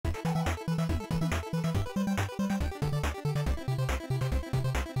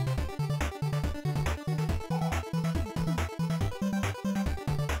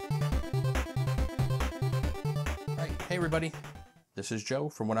everybody, this is Joe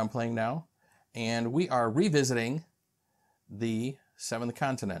from What I'm Playing Now, and we are revisiting the Seventh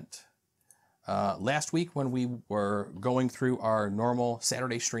Continent. Last week when we were going through our normal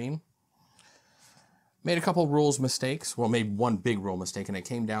Saturday stream, made a couple rules mistakes. Well, made one big rule mistake, and it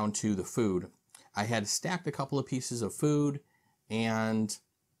came down to the food. I had stacked a couple of pieces of food, and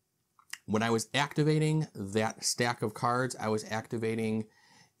when I was activating that stack of cards, I was activating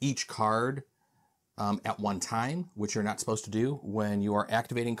each card at one time, which you're not supposed to do. When you are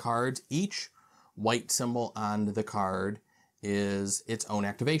activating cards, each white symbol on the card is its own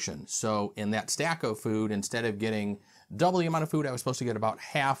activation. So in that stack of food, instead of getting double the amount of food, I was supposed to get about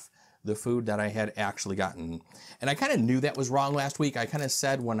half the food that I had actually gotten. And I kind of knew that was wrong last week. I kind of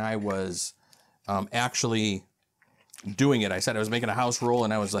said when I was actually doing it, I said I was making a house rule,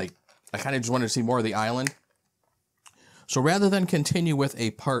 and I was like, I kind of just wanted to see more of the island. So rather than continue with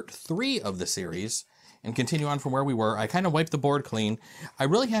a part 3 of the series and continue on from where we were, I kind of wiped the board clean. I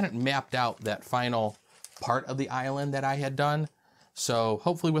really hadn't mapped out that final part of the island that I had done. So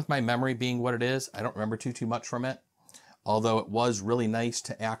hopefully with my memory being what it is, I don't remember too much from it. Although it was really nice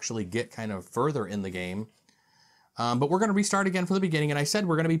to actually get kind of further in the game. But we're going to restart again from the beginning. And I said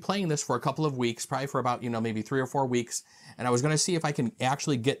we're going to be playing this for a couple of weeks, probably for about, maybe 3 or 4 weeks. And I was going to see if I can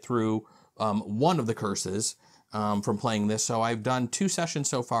actually get through one of the curses from playing this. So I've done 2 sessions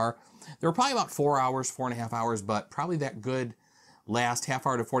so far. They were probably about 4 hours, 4.5 hours, but probably that good last half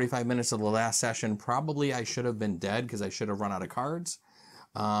hour to 45 minutes of the last session. Probably I should have been dead because I should have run out of cards.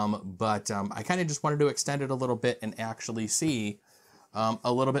 But I kind of just wanted to extend it a little bit and actually see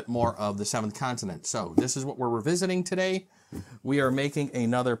a little bit more of the Seventh Continent. So this is what we're revisiting today. We are making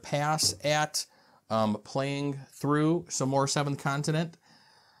another pass at playing through some more Seventh Continent.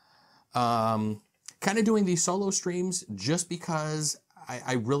 Kind of doing these solo streams just because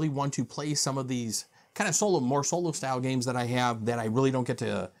I really want to play some of these kind of more solo style games that I have that I really don't get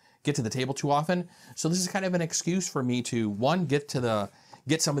to the table too often. So this is kind of an excuse for me to, one, get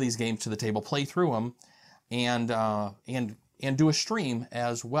some of these games to the table, play through them, and do a stream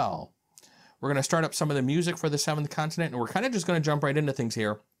as well. We're going to start up some of the music for the Seventh Continent, and we're kind of just going to jump right into things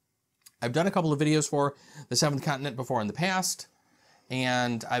here. I've done a couple of videos for the Seventh Continent before in the past,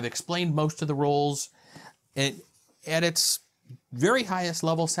 and I've explained most of the rules. At its very highest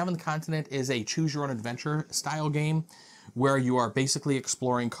level, Seventh Continent is a choose-your-own-adventure style game where you are basically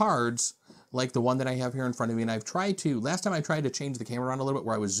exploring cards like the one that I have here in front of me. And last time I tried to change the camera around a little bit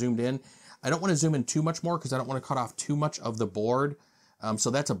where I was zoomed in. I don't want to zoom in too much more because I don't want to cut off too much of the board. So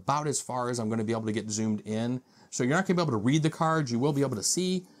that's about as far as I'm going to be able to get zoomed in. So you're not going to be able to read the cards. You will be able to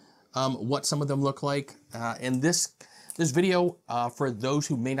see what some of them look like. And this video, for those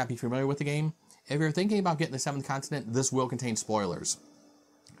who may not be familiar with the game, if you're thinking about getting the Seventh Continent, this will contain spoilers.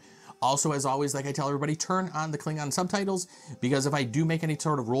 Also, as always, like I tell everybody, turn on the Klingon subtitles, because if I do make any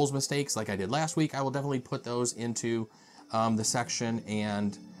sort of rules mistakes like I did last week, I will definitely put those into the section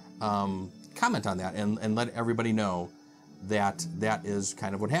and comment on that and let everybody know that that is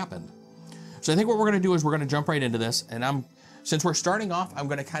kind of what happened. So I think what we're going to do is we're going to jump right into this, and since we're starting off, I'm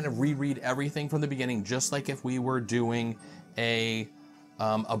going to kind of reread everything from the beginning, just like if we were doing a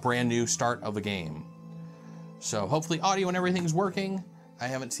brand new start of a game. So hopefully audio and everything's working. I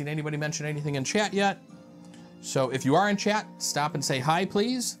haven't seen anybody mention anything in chat yet. So if you are in chat, stop and say hi,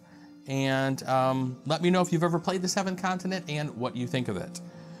 please. And let me know if you've ever played the Seventh Continent and what you think of it.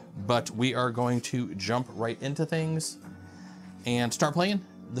 But we are going to jump right into things and start playing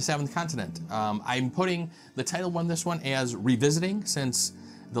the Seventh Continent. I'm putting the title on this one as Revisiting, since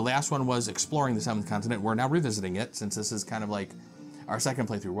the last one was Exploring the Seventh Continent. We're now revisiting it, since this is kind of like our second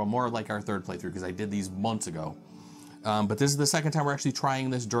playthrough. Well, more like our third playthrough, because I did these months ago. But this is the second time we're actually trying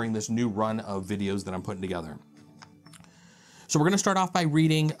this during this new run of videos that I'm putting together. So we're going to start off by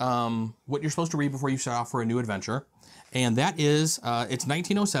reading what you're supposed to read before you start off for a new adventure. And that is, it's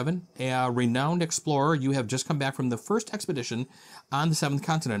 1907, a renowned explorer. You have just come back from the first expedition on the Seventh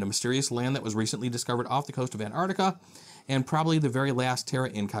Continent, a mysterious land that was recently discovered off the coast of Antarctica, and probably the very last terra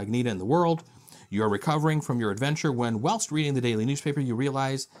incognita in the world. You are recovering from your adventure when, whilst reading the daily newspaper, you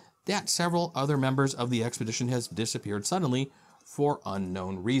realize that several other members of the expedition has disappeared suddenly for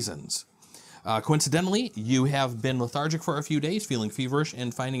unknown reasons. Coincidentally, you have been lethargic for a few days, feeling feverish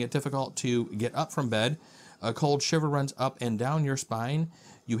and finding it difficult to get up from bed. A cold shiver runs up and down your spine.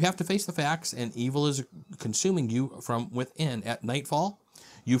 You have to face the facts, and evil is consuming you from within. At nightfall,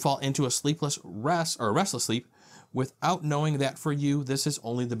 you fall into a restless sleep, without knowing that for you, this is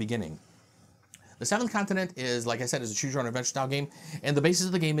only the beginning. The Seventh Continent is, like I said, is a choose your own adventure style game, and the basis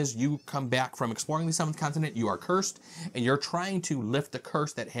of the game is you come back from exploring the Seventh Continent, you are cursed, and you're trying to lift the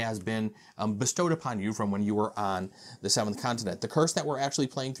curse that has been bestowed upon you from when you were on the Seventh Continent. The curse that we're actually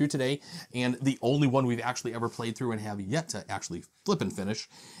playing through today, and the only one we've actually ever played through and have yet to actually flip and finish,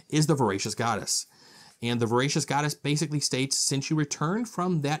 is the Voracious Goddess. And the Voracious Goddess basically states, since you returned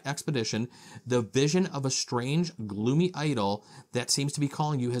from that expedition, the vision of a strange, gloomy idol that seems to be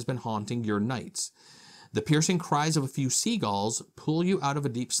calling you has been haunting your nights. The piercing cries of a few seagulls pull you out of a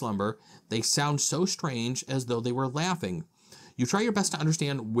deep slumber. They sound so strange as though they were laughing. You try your best to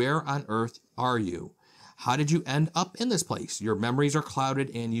understand, where on earth are you? How did you end up in this place? Your memories are clouded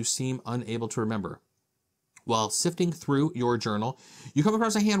and you seem unable to remember. While sifting through your journal, you come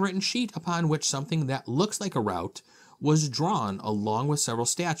across a handwritten sheet upon which something that looks like a route was drawn along with several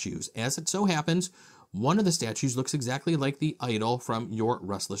statues. As it so happens, one of the statues looks exactly like the idol from your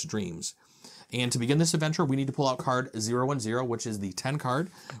restless dreams. And to begin this adventure, we need to pull out card 010, which is the 10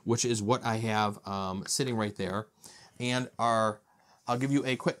 card, which is what I have sitting right there. And I'll give you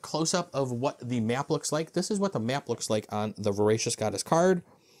a quick close-up of what the map looks like. This is what the map looks like on the Voracious Goddess card.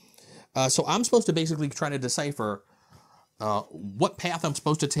 So I'm supposed to basically try to decipher what path I'm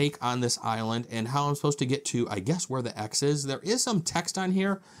supposed to take on this island and how I'm supposed to get to, I guess, where the X is. There is some text on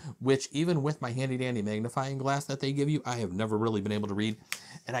here, which even with my handy-dandy magnifying glass that they give you, I have never really been able to read.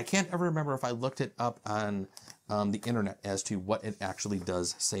 And I can't ever remember if I looked it up on the internet as to what it actually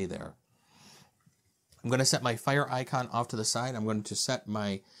does say there. I'm going to set my fire icon off to the side. I'm going to set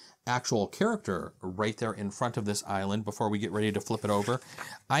my actual character right there in front of this island before we get ready to flip it over.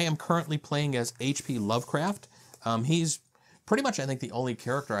 I am currently playing as H.P. Lovecraft. He's pretty much, I think, the only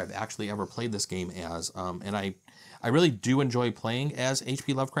character I've actually ever played this game as, and I really do enjoy playing as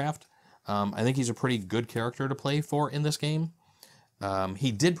H.P. Lovecraft. I think he's a pretty good character to play for in this game.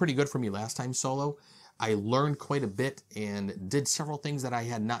 He did pretty good for me last time solo. I learned quite a bit and did several things that I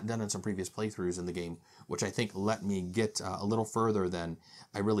had not done in some previous playthroughs in the game, which I think let me get a little further than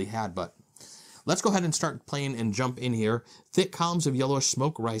I really had. But let's go ahead and start playing and jump in here. Thick columns of yellowish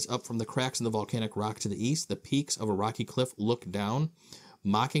smoke rise up from the cracks in the volcanic rock to the east. The peaks of a rocky cliff look down,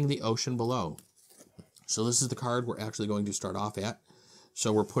 mocking the ocean below. So this is the card we're actually going to start off at.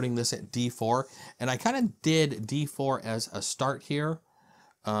 So we're putting this at D4. And I kind of did D4 as a start here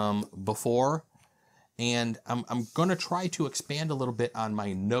before. And I'm going to try to expand a little bit on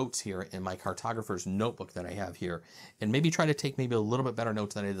my notes here in my cartographer's notebook that I have here. And maybe try to take maybe a little bit better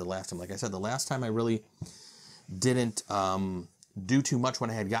notes than I did the last time. Like I said, the last time I really didn't do too much when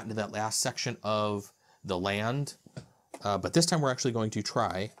I had gotten to that last section of the land. But this time we're actually going to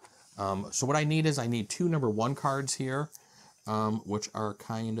try. So what I need is I need 2 number 1 cards here, which are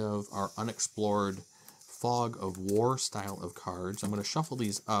kind of our unexplored fog of war style of cards. I'm going to shuffle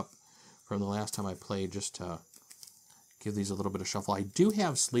these up from the last time I played just to give these a little bit of shuffle. I do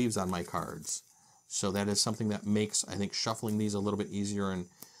have sleeves on my cards, so that is something that makes, I think, shuffling these a little bit easier. And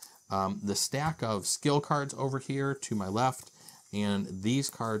the stack of skill cards over here to my left, and these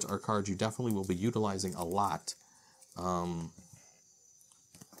cards are cards you definitely will be utilizing a lot.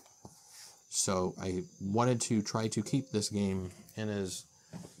 So I wanted to try to keep this game in as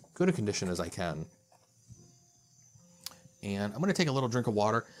good a condition as I can. And I'm going to take a little drink of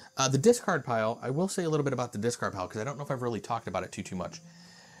water. The discard pile, I will say a little bit about the discard pile because I don't know if I've really talked about it too much.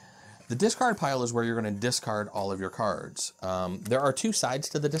 The discard pile is where you're going to discard all of your cards. There are 2 sides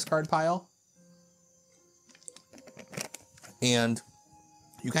to the discard pile. And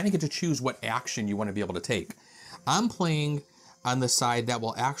you kind of get to choose what action you want to be able to take. I'm playing on the side that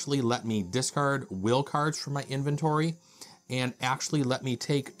will actually let me discard will cards from my inventory and actually let me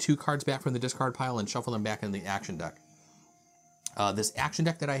take 2 cards back from the discard pile and shuffle them back in the action deck. This action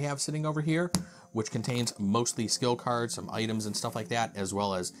deck that I have sitting over here, which contains mostly skill cards, some items and stuff like that, as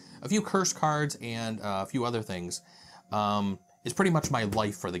well as a few curse cards and a few other things, is pretty much my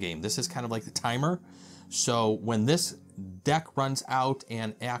life for the game. This is kind of like the timer. So when this deck runs out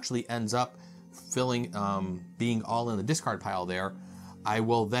and actually ends up filling, being all in the discard pile there, I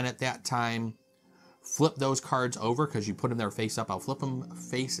will then at that time flip those cards over because you put them there face up. I'll flip them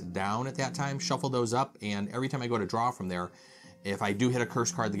face down at that time, shuffle those up, and every time I go to draw from there, if I do hit a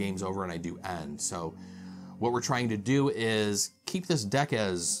curse card, the game's over and I do end. So what we're trying to do is keep this deck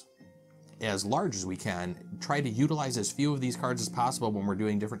as large as we can, try to utilize as few of these cards as possible when we're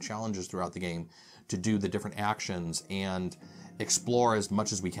doing different challenges throughout the game to do the different actions and explore as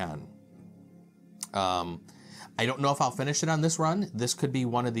much as we can. I don't know if I'll finish it on this run. This could be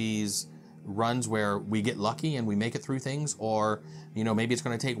one of these runs where we get lucky and we make it through things, or, you know, maybe it's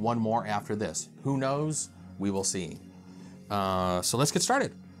going to take one more after this. Who knows? We will see. So let's get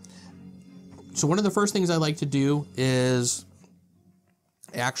started. So one of the first things I like to do is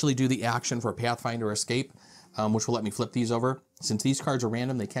actually do the action for Pathfinder Escape, which will let me flip these over. Since these cards are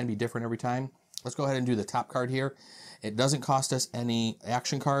random, they can be different every time. Let's go ahead and do the top card here. It doesn't cost us any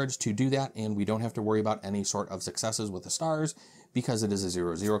action cards to do that, and we don't have to worry about any sort of successes with the stars because it is a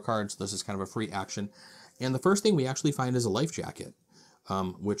 0/0 card, so this is kind of a free action. And the first thing we actually find is a life jacket,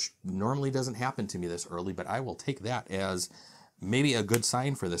 which normally doesn't happen to me this early, but I will take that as maybe a good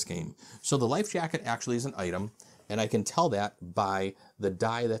sign for this game. So the life jacket actually is an item, and I can tell that by the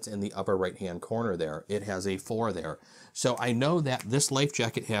die that's in the upper right-hand corner there. It has a 4 there. So I know that this life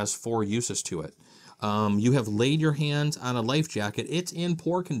jacket has 4 uses to it. You have laid your hands on a life jacket. It's in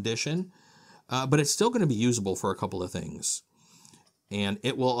poor condition, but it's still going to be usable for a couple of things. And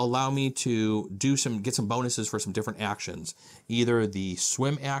it will allow me to get some bonuses for some different actions. Either the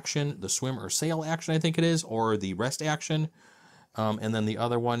swim action, the swim or sail action, I think it is, or the rest action. And then the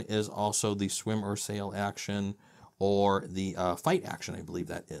other one is also the swim or sail action, or the fight action, I believe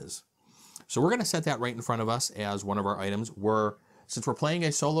that is. So we're going to set that right in front of us as one of our items. Since we're playing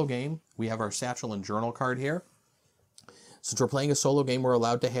a solo game, we have our satchel and journal card here. Since we're playing a solo game, we're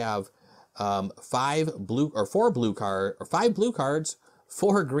allowed to have 5 blue cards,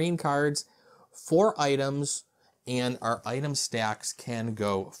 4 green cards, 4 items, and our item stacks can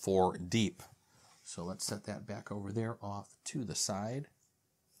go 4 deep. So let's set that back over there off to the side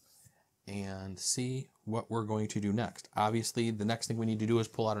and see what we're going to do next. Obviously, the next thing we need to do is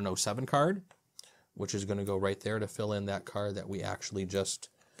pull out an 07 card, which is going to go right there to fill in that card that we actually just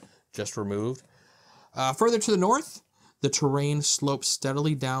removed. Further to the north, the terrain slopes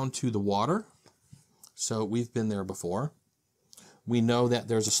steadily down to the water. So we've been there before. We know that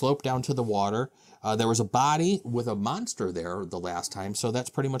there's a slope down to the water. There was a body with a monster there the last time, so that's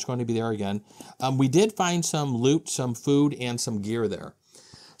pretty much going to be there again. We did find some loot, some food, and some gear there.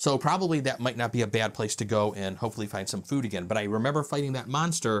 So probably that might not be a bad place to go and hopefully find some food again. But I remember fighting that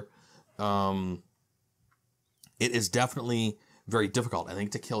monster. It is definitely very difficult. I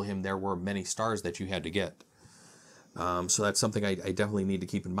think to kill him, there were many stars that you had to get. So that's something I definitely need to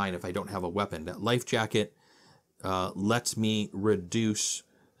keep in mind if I don't have a weapon. That life jacket lets me reduce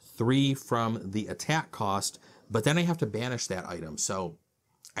 3 from the attack cost, but then I have to banish that item. So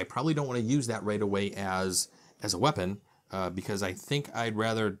I probably don't want to use that right away as a weapon, because I think I'd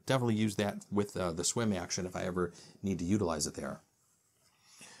rather definitely use that with the swim action if I ever need to utilize it there.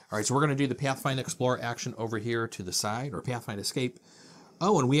 All right, so we're going to do the Pathfind Explorer action over here to the side, or Pathfind Escape.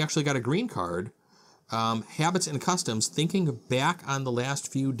 Oh, and we actually got a green card. Habits and Customs. Thinking back on the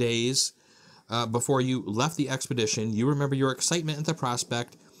last few days before you left the expedition, you remember your excitement at the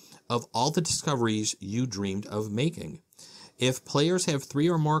prospect of all the discoveries you dreamed of making. If players have 3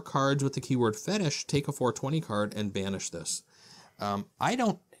 or more cards with the keyword fetish, take a 420 card and banish this. I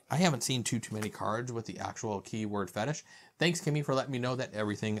haven't seen too many cards with the actual keyword fetish. Thanks, Kimmy, for letting me know that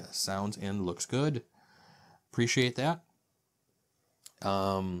everything sounds and looks good. Appreciate that.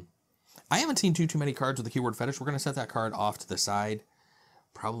 I haven't seen too many cards with the keyword fetish. We're going to set that card off to the side.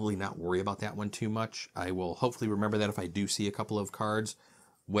 Probably not worry about that one too much. I will hopefully remember that if I do see a couple of cards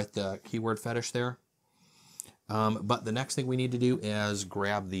with the keyword fetish there. But the next thing we need to do is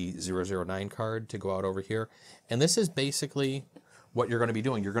grab the 009 card to go out over here. And this is basically what you're going to be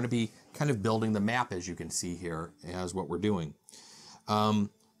doing. You're going to be kind of building the map, as you can see here, as what we're doing.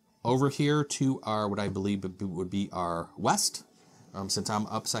 Over here to our, what I believe would be our west. Since I'm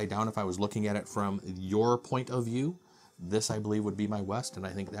upside down, if I was looking at it from your point of view, this I believe would be my west, and I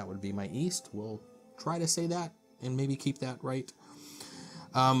think that would be my east. We'll try to say that and maybe keep that right.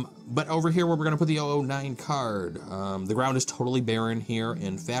 But over here where we're going to put the 009 card, the ground is totally barren here.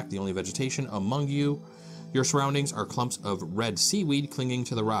 In fact, the only vegetation among your surroundings are clumps of red seaweed clinging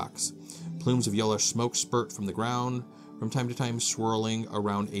to the rocks. Plumes of yellow smoke spurt from the ground, from time to time swirling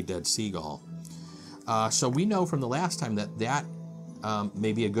around a dead seagull. So we know from the last time that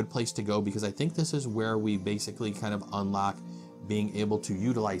may be a good place to go, because I think this is where we basically kind of unlock being able to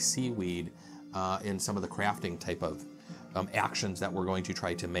utilize seaweed in some of the crafting type of actions that we're going to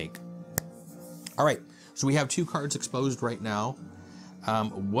try to make. All right, so we have 2 cards exposed right now.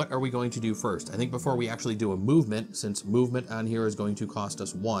 What are we going to do first? I think before we actually do a movement, since movement on here is going to cost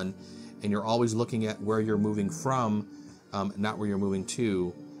us 1, and you're always looking at where you're moving from, not where you're moving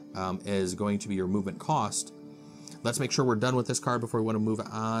to, is going to be your movement cost. Let's make sure we're done with this card before we want to move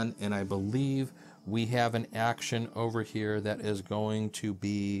on, and I believe we have an action over here that is going to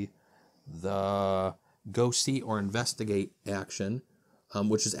be the Go See or Investigate action,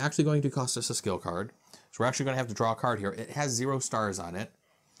 which is actually going to cost us a skill card. So we're actually going to have to draw a card here. It has 0 stars on it,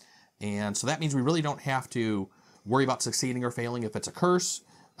 and so that means we really don't have to worry about succeeding or failing if it's a curse.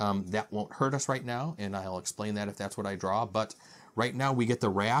 That won't hurt us right now, and I'll explain that if that's what I draw. But right now we get the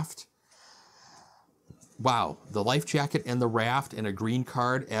raft. Wow, the life jacket and the raft and a green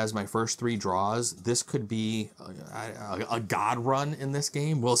card as my first 3 draws. This could be a god run in this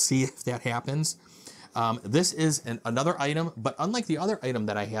game. We'll see if that happens. This is another item, but unlike the other item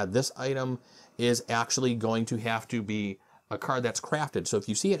that I had, this item is actually going to have to be a card that's crafted. So if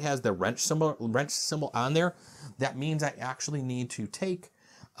you see it has the wrench symbol on there, that means I actually need to take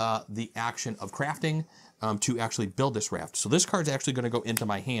the action of crafting to actually build this raft. So this card's actually going to go into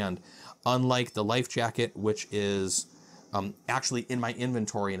my hand, unlike the life jacket, which is actually in my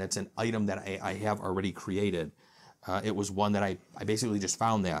inventory, and it's an item that I have already created. It was one that I basically just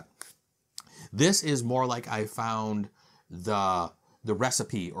found that. This is more like I found the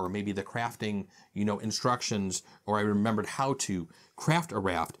recipe, or maybe the crafting, instructions, or I remembered how to craft a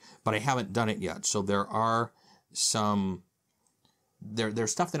raft, but I haven't done it yet. So there are some,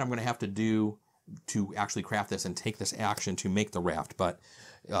 there's stuff that I'm going to have to do to actually craft this and take this action to make the raft. But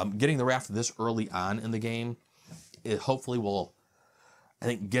getting the raft this early on in the game, it hopefully will, I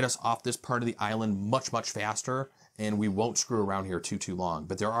think, get us off this part of the island much, much faster, and we won't screw around here too long.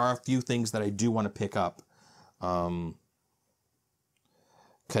 But there are a few things that I do want to pick up,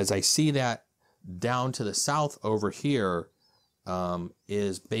 because I see that down to the south over here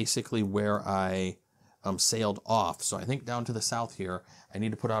is basically where I sailed off. So I think down to the south here, I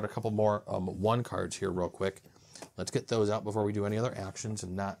need to put out a couple more 1 cards here real quick. Let's get those out before we do any other actions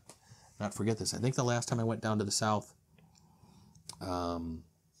and not forget this. I think the last time I went down to the south,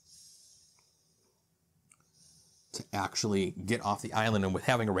 to actually get off the island, and with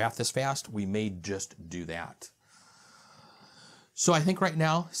having a raft this fast, we may just do that. So I think right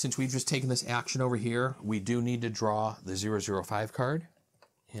now, since we've just taken this action over here, we do need to draw the 005 card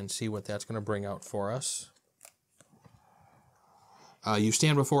and see what that's going to bring out for us. You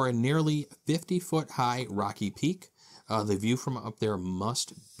stand before a nearly 50-foot high rocky peak. The view from up there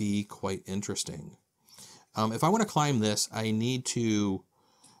must be quite interesting. If I want to climb this, I need to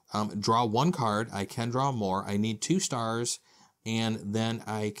draw 1 card. I can draw more. I need 2 stars, and then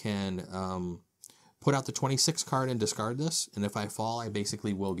I can put out the 26 card and discard this. And if I fall, I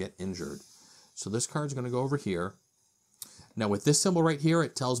basically will get injured. So this card's going to go over here. Now with this symbol right here,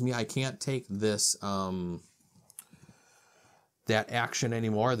 it tells me I can't take this that action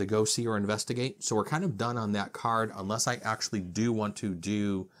anymore, the go see or investigate. So we're kind of done on that card unless I actually do want to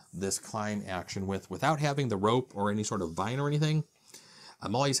do this climb action without having the rope or any sort of vine or anything.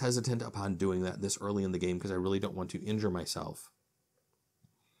 I'm always hesitant upon doing that this early in the game because I really don't want to injure myself.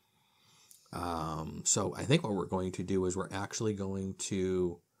 So I think what we're going to do is we're actually going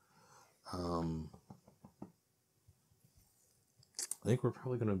to, I think we're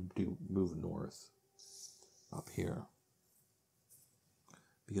probably going to move north up here,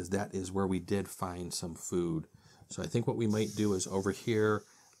 because that is where we did find some food. So I think what we might do is over here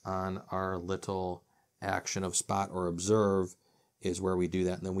on our little action of spot or observe is where we do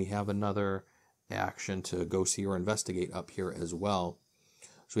that. And then we have another action to go see or investigate up here as well.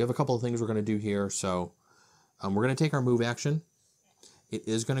 So we have a couple of things we're going to do here. So we're going to take our move action. It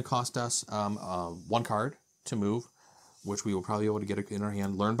is going to cost us 1 card to move, which we will probably be able to get in our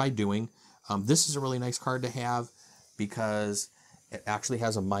hand. Learn by doing. This is a really nice card to have because it actually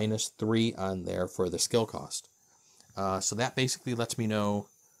has a -3 on there for the skill cost. So that basically lets me know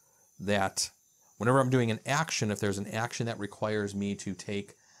that whenever I'm doing an action, if there's an action that requires me to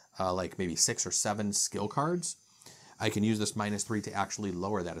take like maybe 6 or 7 skill cards, I can use this -3 to actually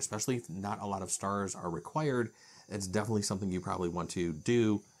lower that, especially if not a lot of stars are required. It's definitely something you probably want to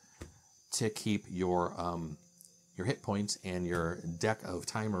do to keep your hit points and your deck of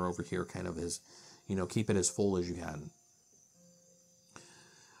timer over here kind of as, keep it as full as you can.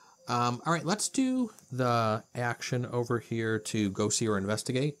 All right, let's do the action over here to go see or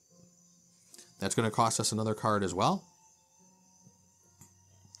investigate. That's going to cost us another card as well.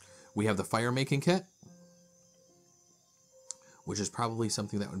 We have the fire making kit, which is probably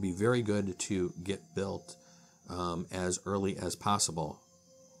something that would be very good to get built as early as possible.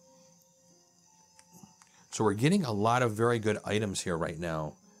 So we're getting a lot of very good items here right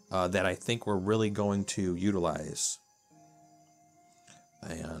now that I think we're really going to utilize.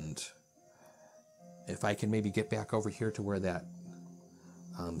 And if I can maybe get back over here to where that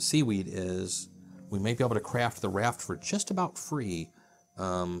seaweed is, we may be able to craft the raft for just about free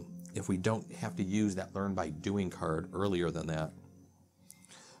if we don't have to use that learn by doing card earlier than that.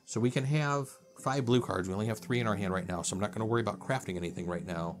 So we can have 5 blue cards. We only have 3 in our hand right now, so I'm not going to worry about crafting anything right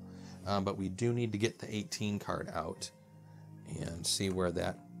now. But we do need to get the 18 card out and see where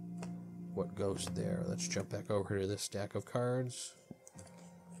what goes there. Let's jump back over to this stack of cards.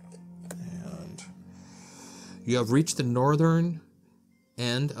 You have reached the northern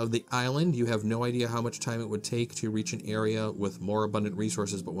end of the island. You have no idea how much time it would take to reach an area with more abundant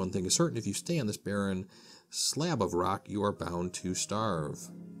resources, but one thing is certain: if you stay on this barren slab of rock, you are bound to starve.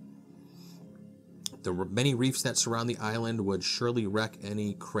 The many reefs that surround the island would surely wreck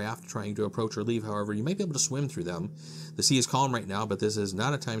any craft trying to approach or leave. However, you might be able to swim through them. The sea is calm right now, but this is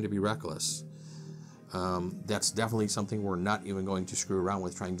not a time to be reckless. That's definitely something we're not even going to screw around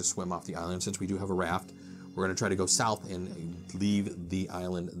with, trying to swim off the island. Since we do have a raft, we're going to try to go south and leave the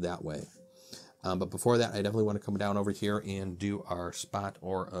island that way. But before that, I definitely want to come down over here and do our spot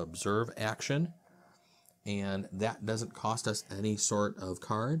or observe action. And that doesn't cost us any sort of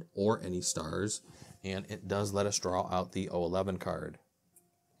card or any stars. And it does let us draw out the 011 card.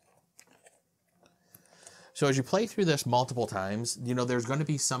 So as you play through this multiple times, you know, there's going to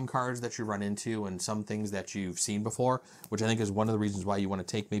be some cards that you run into and some things that you've seen before, which I think is one of the reasons why you want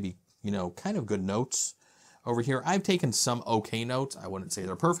to take maybe, you know, kind of good notes over here. I've taken some okay notes. I wouldn't say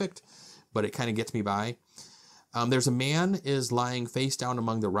they're perfect, but it kind of gets me by. There's a man is lying face down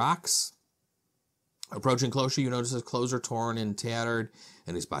among the rocks. Approaching closer, you notice his clothes are torn and tattered,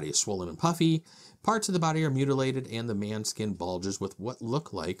 and his body is swollen and puffy. Parts of the body are mutilated, and the man's skin bulges with what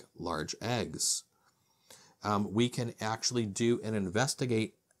look like large eggs. We can actually do an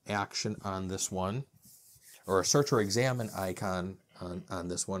investigate action on this one, or a search or examine icon on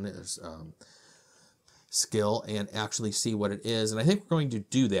this one is skill, and actually see what it is. And I think we're going to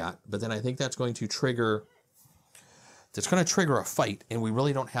do that, but then I think that's going to trigger, a fight, and we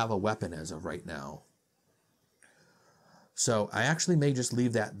really don't have a weapon as of right now. So I actually may just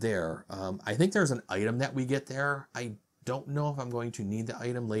leave that there. I think there's an item that we get there. I don't know if I'm going to need the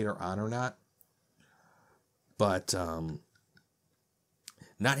item later on or not. But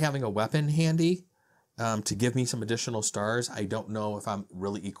not having a weapon handy to give me some additional stars, I don't know if I'm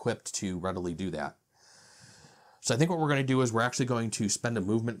really equipped to readily do that. So I think what we're going to do is we're actually going to spend a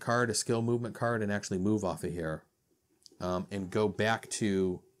movement card, a skill movement card, and actually move off of here. And go back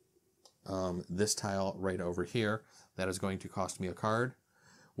to this tile right over here. That is going to cost me a card,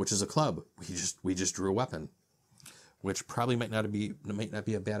 which is a club. We just drew a weapon, which probably might not be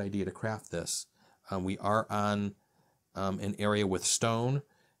a bad idea to craft this. We are on an area with stone.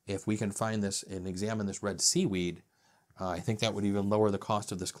 If we can find this and examine this red seaweed, I think that would even lower the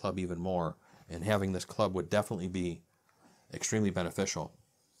cost of this club even more. And having this club would definitely be extremely beneficial.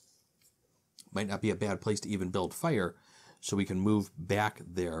 Might not be a bad place to even build fire, so we can move back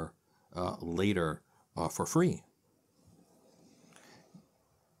there later for free.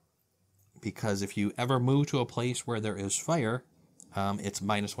 Because if you ever move to a place where there is fire, it's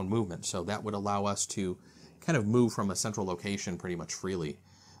 -1 movement. So that would allow us to kind of move from a central location pretty much freely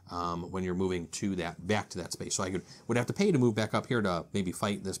when you're moving to back to that space. So I would have to pay to move back up here to maybe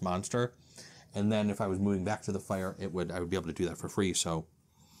fight this monster. And then if I was moving back to the fire, I would be able to do that for free. So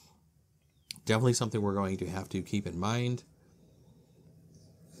definitely something we're going to have to keep in mind.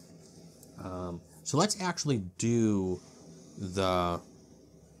 So let's actually do the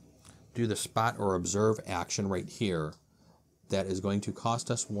spot or observe action right here. That is going to cost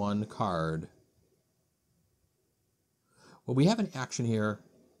us 1 card. Well, we have an action here.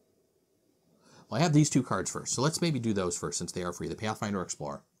 Well, I have these 2 cards first. So let's maybe do those first since they are free. The Pathfinder or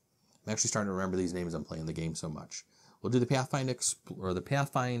Explorer. I'm actually starting to remember these names. I'm playing the game so much. We'll do the Pathfind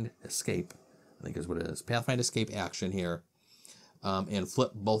Escape, I think is what it is. Pathfind Escape action here. And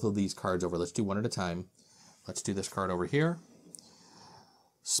flip both of these cards over. Let's do one at a time. Let's do this card over here.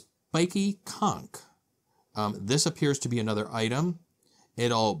 Spiky Conch. This appears to be another item.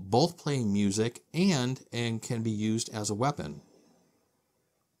 It'll both play music and can be used as a weapon.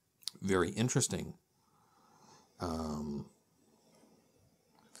 Very interesting.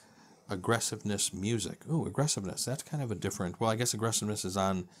 Aggressiveness music. Ooh, aggressiveness. That's kind of a different... Well, I guess aggressiveness is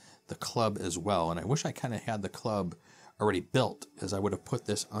on the club as well. And I wish I kind of had the club already built, as I would have put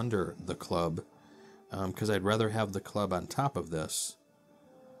this under the club. Because I'd rather have the club on top of this.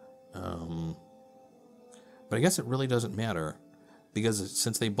 But I guess it really doesn't matter, because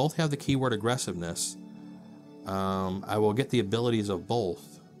since they both have the keyword aggressiveness, I will get the abilities of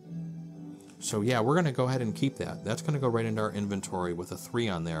both. So yeah, we're going to go ahead and keep that. That's going to go right into our inventory with a 3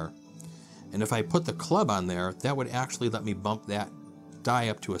 on there. And if I put the club on there, that would actually let me bump that die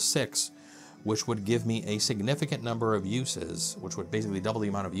up to a 6, which would give me a significant number of uses, which would basically double the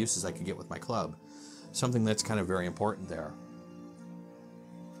amount of uses I could get with my club. Something that's kind of very important there.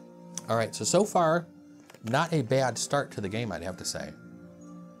 All right, so far, not a bad start to the game, I'd have to say.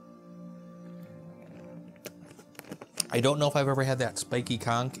 I don't know if I've ever had that Spiky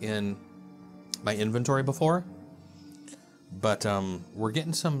Conch in my inventory before, but we're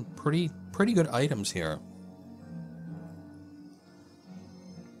getting some pretty good items here.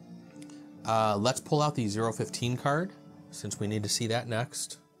 Let's pull out the 015 card, since we need to see that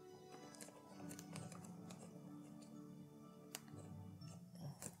next.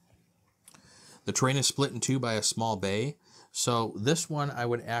 The terrain is split in two by a small bay. So this one I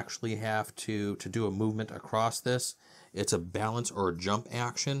would actually have to do a movement across this. It's a balance or a jump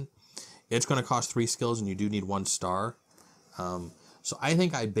action. It's going to cost 3 skills and you do need 1 star. So I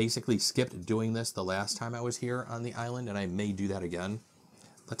think I basically skipped doing this the last time I was here on the island, and I may do that again.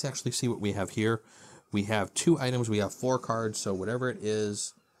 Let's actually see what we have here. We have 2 items. We have 4 cards, so whatever it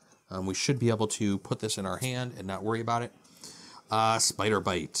is, we should be able to put this in our hand and not worry about it. Spider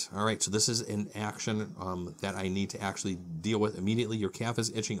Bite. All right, so this is an action that I need to actually deal with immediately. Your calf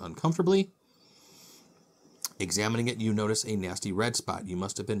is itching uncomfortably. Examining it, you notice a nasty red spot. You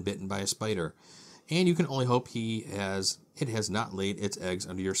must have been bitten by a spider. And you can only hope it has not laid its eggs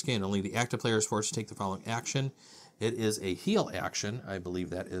under your skin. Only the active player is forced to take the following action. It is a heal action. I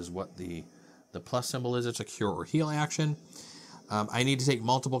believe that is what the plus symbol is. It's a cure or heal action. I need to take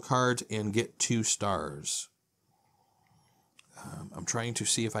multiple cards and get 2 stars. I'm trying to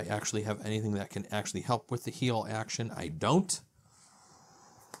see if I actually have anything that can actually help with the heal action. I don't.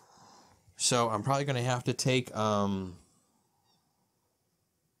 So I'm probably going to have to take...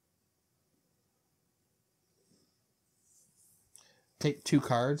 take 2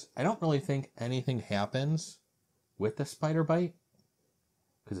 cards. I don't really think anything happens with the Spider Bite,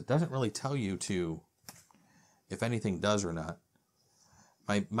 because it doesn't really tell you if anything does or not.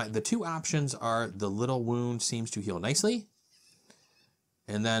 The 2 options are the little wound seems to heal nicely,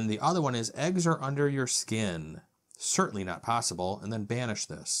 and then the other one is eggs are under your skin. Certainly not possible, and then banish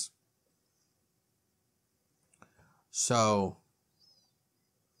this. So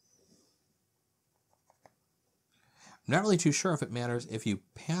I'm not really too sure if it matters if you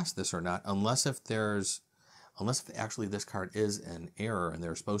pass this or not, unless if actually this card is an error and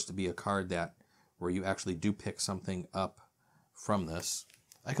there's supposed to be a card where you actually do pick something up from this.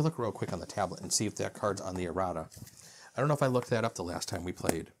 I could look real quick on the tablet and see if that card's on the errata. I don't know if I looked that up the last time we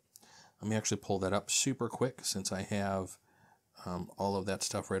played. Let me actually pull that up super quick since I have all of that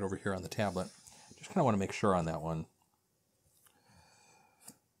stuff right over here on the tablet. Just kind of want to make sure on that one.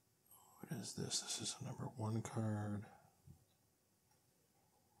 What is this? This is a number 1 card.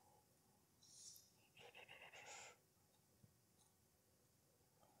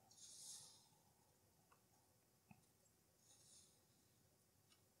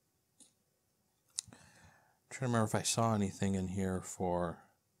 I'm trying to remember if I saw anything in here for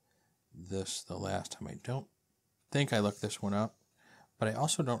this the last time. I don't think I looked this one up, but I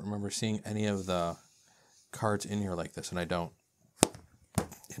also don't remember seeing any of the cards in here like this, and I don't.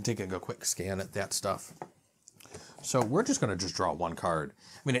 And take a quick scan at that stuff. So we're just going to draw 1 card.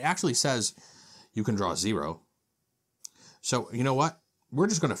 I mean, it actually says you can draw 0. So you know what? We're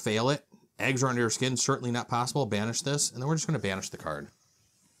just going to fail it. Eggs are under your skin. Certainly not possible. Banish this. And then we're just going to banish the card.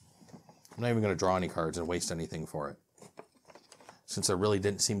 I'm not even going to draw any cards and waste anything for it, since there really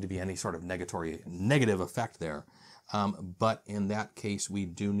didn't seem to be any sort of negative effect there. But in that case, we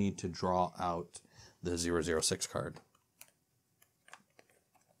do need to draw out the 006 card.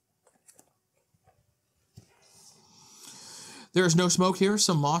 There is no smoke here.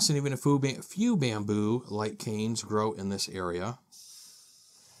 Some moss and even a few bamboo-like canes grow in this area.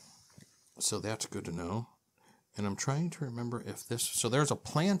 So that's good to know. And I'm trying to remember if this... So there's a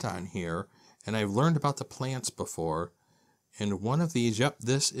plant on here, and I've learned about the plants before. And one of these, yep,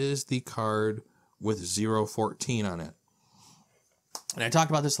 this is the card with 014 on it. And I talked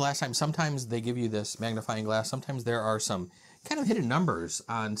about this last time. Sometimes they give you this magnifying glass. Sometimes there are some kind of hidden numbers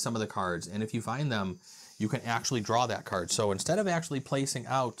on some of the cards. And if you find them, you can actually draw that card. So instead of actually placing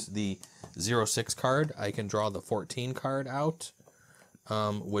out the 06 card, I can draw the 14 card out,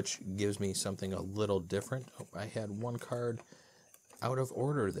 which gives me something a little different. Oh, I had 1 card out of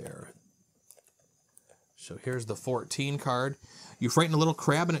order there. So here's the 14 card. You frighten a little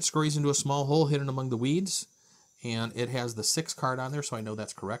crab and it scurries into a small hole hidden among the weeds. And it has the 6 card on there, so I know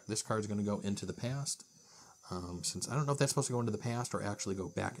that's correct. This card is going to go into the past. Since I don't know if that's supposed to go into the past or actually go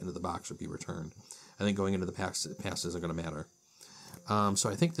back into the box or be returned. I think going into the past isn't going to matter. So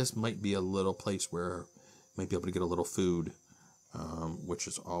I think this might be a little place where you might be able to get a little food, which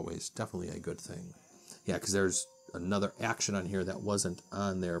is always definitely a good thing. Yeah, because there's another action on here that wasn't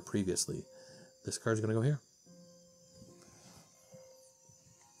on there previously. This card's going to go here.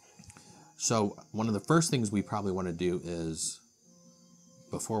 So one of the first things we probably want to do is,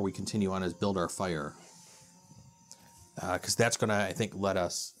 before we continue on, is build our fire. Because that's going to, I think, let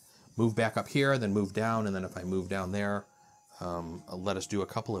us move back up here, then move down, and then if I move down there, let us do a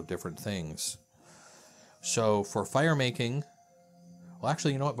couple of different things. So for fire making, Well,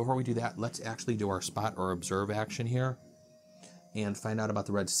 actually, you know what? Before we do that, let's actually do our spot or observe action here and find out about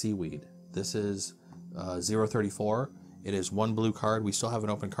the red seaweed. This is 034. It is 1 blue card. We still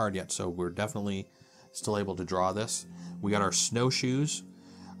haven't opened card yet, so we're definitely still able to draw this. We got our snowshoes.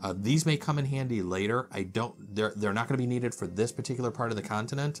 These may come in handy later. They're not going to be needed for this particular part of the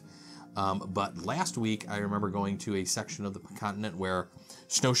continent. But last week, I remember going to a section of the continent where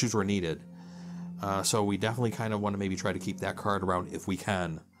snowshoes were needed. So we definitely kind of want to maybe try to keep that card around if we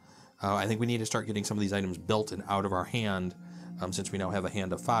can. I think we need to start getting some of these items built and out of our hand, since we now have a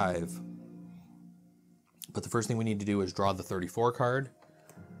hand of 5. But the first thing we need to do is draw the 34 card,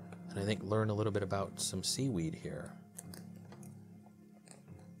 and I think learn a little bit about some seaweed here.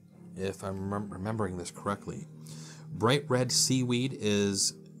 If I'm remembering this correctly. Bright red seaweed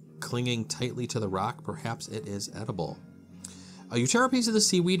is clinging tightly to the rock. Perhaps it is edible. You tear a piece of the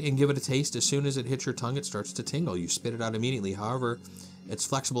seaweed and give it a taste. As soon as it hits your tongue, it starts to tingle. You spit it out immediately. However, it's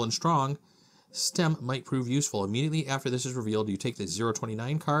flexible and strong. Stem might prove useful. Immediately after this is revealed, you take the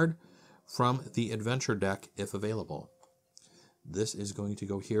 029 card from the adventure deck if available. This is going to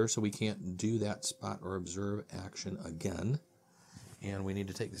go here, so we can't do that spot or observe action again. And we need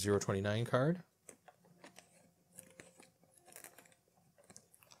to take the 029 card.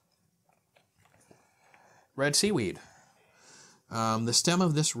 Red seaweed. The stem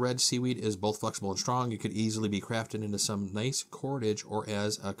of this red seaweed is both flexible and strong. It could easily be crafted into some nice cordage or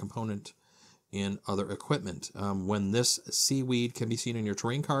as a component in other equipment. When this seaweed can be seen in your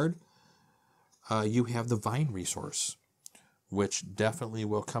terrain card, you have the vine resource, which definitely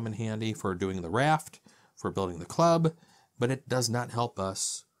will come in handy for doing the raft, for building the club, but it does not help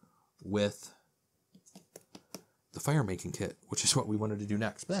us with the fire making kit, which is what we wanted to do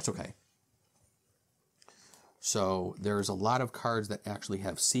next, but that's okay. So there's a lot of cards that actually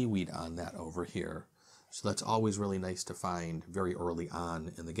have seaweed on that over here. So that's always really nice to find very early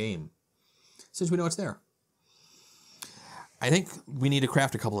on in the game, since we know it's there. I think we need to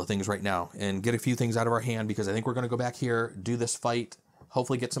craft a couple of things right now and get a few things out of our hand, because I think we're going to go back here, do this fight,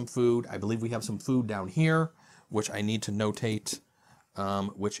 hopefully get some food. I believe we have some food down here, which I need to notate,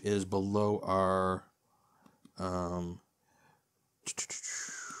 which is below our...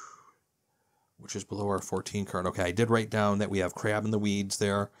 which is below our 14 card. Okay, I did write down that we have crab in the weeds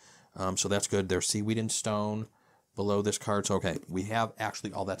there, so that's good. There's seaweed and stone below this card. So, okay, we have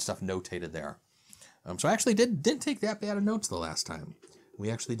actually all that stuff notated there. So I actually didn't take that bad of notes the last time.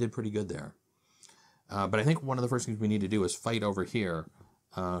 We actually did pretty good there. But I think one of the first things we need to do is fight over here,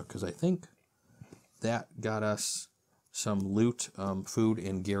 because I think that got us some loot, food,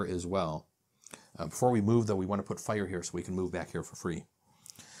 and gear as well. Before we move, though, we want to put fire here so we can move back here for free.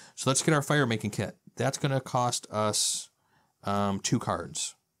 So let's get our fire making kit. That's going to cost us 2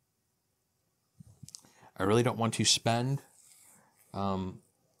 cards. I really don't want to spend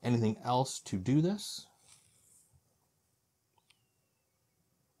anything else to do this.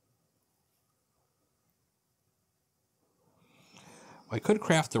 I could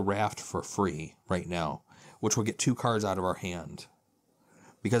craft the raft for free right now, which will get 2 cards out of our hand.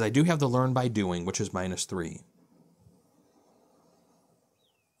 Because I do have the learn by doing, which is -3.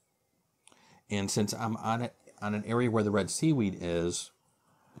 And since I'm on an area where the red seaweed is,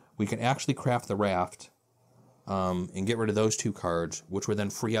 we can actually craft the raft and get rid of those 2 cards, which would then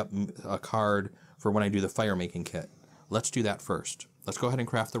free up a card for when I do the fire making kit. Let's do that first. Let's go ahead and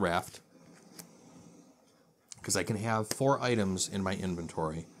craft the raft, because I can have 4 items in my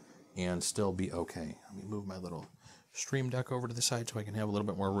inventory and still be okay. Let me move my little stream deck over to the side so I can have a little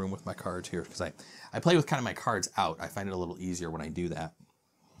bit more room with my cards here, because I play with kind of my cards out. I find it a little easier when I do that.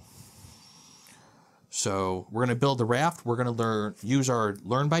 So we're going to build the raft. We're going to use our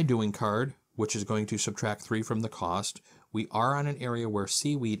Learn by Doing card, which is going to subtract 3 from the cost. We are on an area where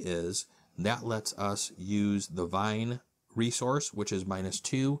seaweed is. That lets us use the vine resource, which is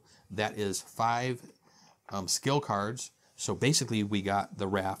 -2. That is 5 skill cards. So basically we got the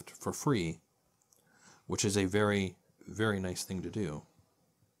raft for free, which is a very, very nice thing to do.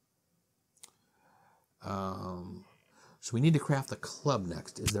 So we need to craft the club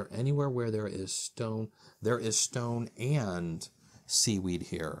next. Is there anywhere where there is stone? There is stone and seaweed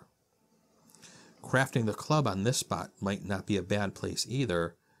here. Crafting the club on this spot might not be a bad place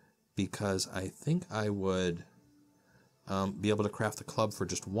either, because I think I would be able to craft the club for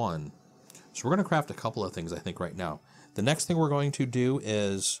just 1. So we're going to craft a couple of things, I think, right now. The next thing we're going to do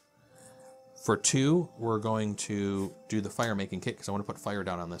is, for 2, we're going to do the fire making kit, because I want to put fire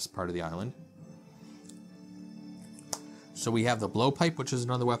down on this part of the island. So we have the blowpipe, which is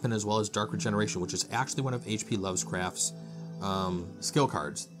another weapon, as well as Dark Regeneration, which is actually one of HP Lovecraft's skill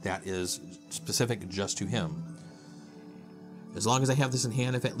cards that is specific just to him. As long as I have this in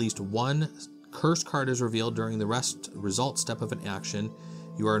hand, if at least one curse card is revealed during the result step of an action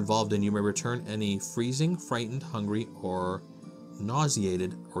you are involved in, you may return any freezing, frightened, hungry, or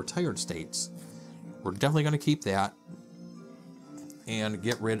nauseated or tired states. We're definitely going to keep that and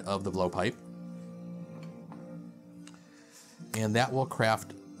get rid of the blowpipe. And that will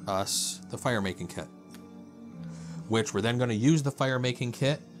craft us the fire making kit, which we're then going to use the fire making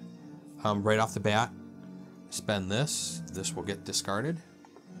kit right off the bat. Spend this will get discarded,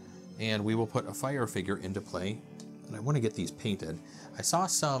 and we will put a fire figure into play. And I want to get these painted. I saw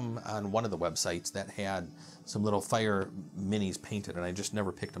some on one of the websites that had some little fire minis painted, and I just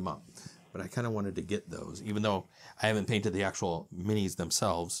never picked them up. But I kind of wanted to get those, even though I haven't painted the actual minis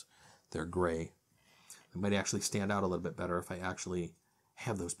themselves. They're gray. They might actually stand out a little bit better if I actually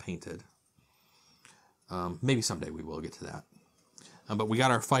have those painted. Maybe someday we will get to that. But we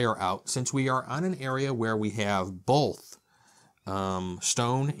got our fire out. Since we are on an area where we have both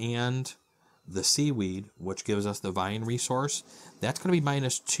stone and the seaweed, which gives us the vine resource, that's going to be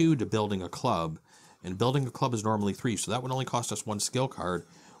 -2 to building a club. And building a club is normally 3, so that would only cost us 1 skill card,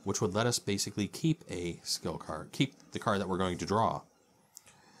 which would let us basically keep a skill card, keep the card that we're going to draw,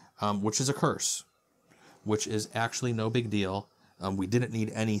 which is a curse, which is actually no big deal. We didn't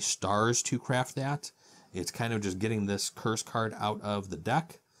need any stars to craft that. It's kind of just getting this curse card out of the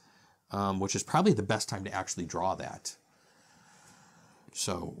deck, which is probably the best time to actually draw that.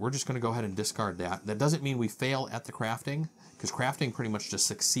 So we're just going to go ahead and discard that. That doesn't mean we fail at the crafting, because crafting pretty much just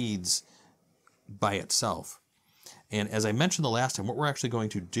succeeds by itself. And as I mentioned the last time, what we're actually going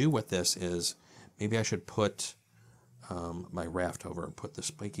to do with this is, maybe I should put my raft over and put the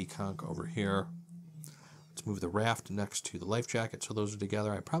spiky conch over here. Let's move the raft next to the life jacket so those are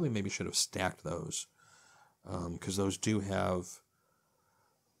together. I probably maybe should have stacked those, because those do have,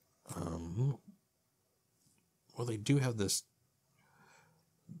 well, they do have this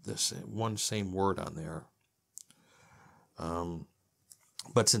one same word on there.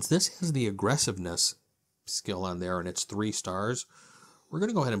 But since this has the aggressiveness skill on there and it's 3 stars, we're going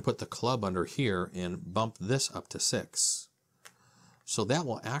to go ahead and put the club under here and bump this up to 6. So that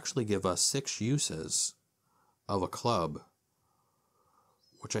will actually give us 6 uses of a club,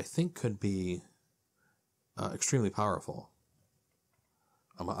 which I think could be extremely powerful.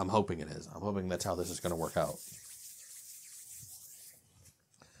 I'm hoping it is. I'm hoping that's how this is going to work out.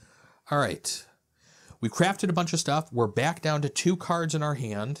 All right. We crafted a bunch of stuff. We're back down to 2 cards in our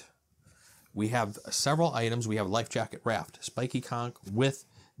hand. We have several items. We have life jacket, raft, spiky conch with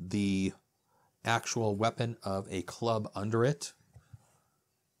the actual weapon of a club under it.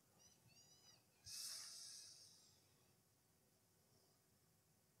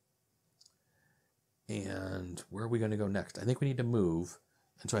 And where are we going to go next? I think we need to move.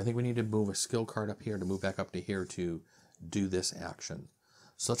 And so I think we need to move a skill card up here to move back up to here to do this action.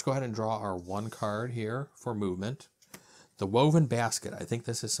 So let's go ahead and draw our 1 card here for movement. The woven basket. I think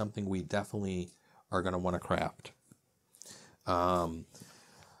this is something we definitely are going to want to craft. So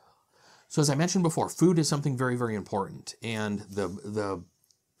as I mentioned before, food is something very, very important. And the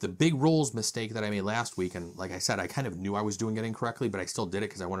big rules mistake that I made last week, and like I said, I kind of knew I was doing it incorrectly, but I still did it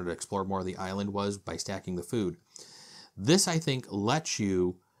because I wanted to explore more of the island, was by stacking the food. This, I think, lets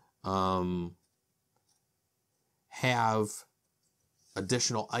you have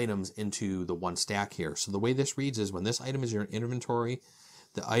additional items into the 1 stack here. So the way this reads is, when this item is in your inventory,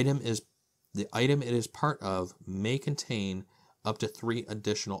 the item it is part of may contain up to 3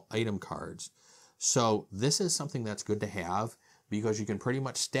 additional item cards. So this is something that's good to have, because you can pretty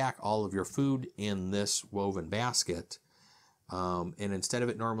much stack all of your food in this woven basket. And instead of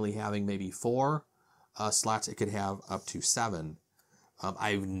it normally having maybe 4 slots, it could have up to 7.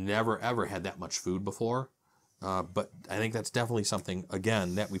 I've never ever had that much food before. But I think that's definitely something,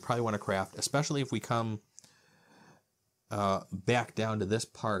 again, that we probably want to craft, especially if we come back down to this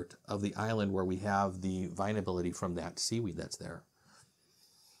part of the island where we have the vine ability from that seaweed that's there.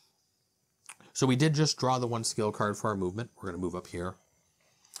 So we did just draw the 1 skill card for our movement. We're going to move up here.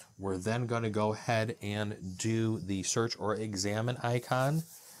 We're then going to go ahead and do the search or examine icon,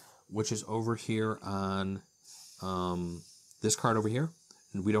 which is over here on this card over here.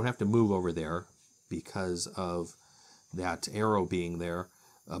 And we don't have to move over there because of that arrow being there.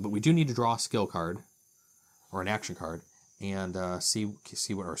 But we do need to draw a skill card or an action card and see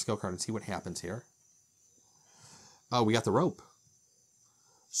what our skill card and see what happens here. Oh, we got the rope.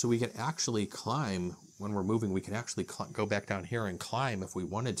 So we can actually climb when we're moving. We can actually go back down here and climb if we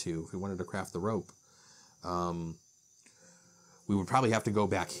wanted to craft the rope. We would probably have to go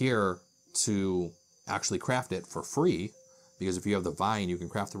back here to actually craft it for free, because if you have the vine, you can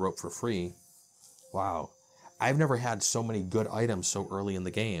craft the rope for free. Wow. I've never had so many good items so early in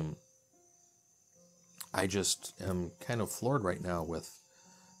the game. I just am kind of floored right now with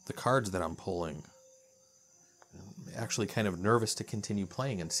the cards that I'm pulling. I'm actually kind of nervous to continue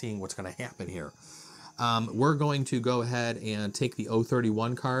playing and seeing what's going to happen here. We're going to go ahead and take the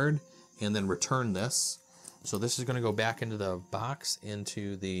 031 card and then return this. So this is going to go back into the box,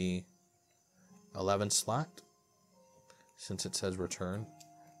 into the 11 slot. Since it says return,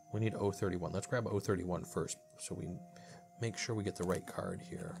 we need 031. Let's grab 031 first so we make sure we get the right card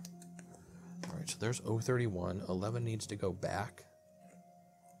here. All right, so there's 031. 11 needs to go back.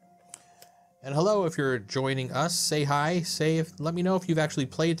 And hello, if you're joining us, say hi. Let me know if you've actually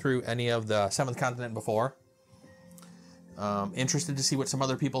played through any of the 7th Continent before. Interested to see what some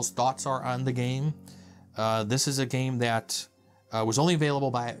other people's thoughts are on the game. This is a game that was only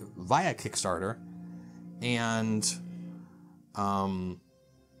available via Kickstarter, and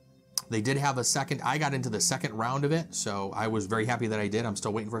they did have a second. I got into the second round of it, so I was very happy that I did. I'm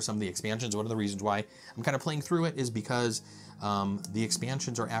still waiting for some of the expansions. One of the reasons why I'm kind of playing through it is because the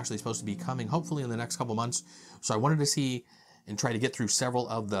expansions are actually supposed to be coming hopefully in the next couple months. So I wanted to see and try to get through several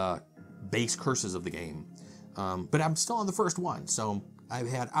of the base curses of the game. But I'm still on the first one, so I've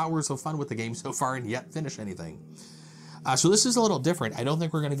had hours of fun with the game so far and yet finish anything. So this is a little different. I don't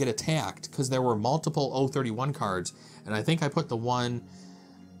think we're going to get attacked because there were multiple 031 cards, and I think I put the one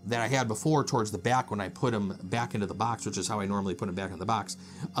that I had before towards the back when I put them back into the box, which is how I normally put them back in the box.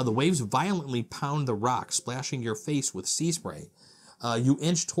 The waves violently pound the rock, splashing your face with sea spray. You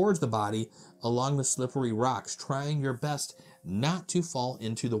inch towards the body along the slippery rocks, trying your best not to fall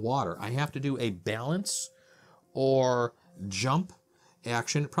into the water. I have to do a balance or jump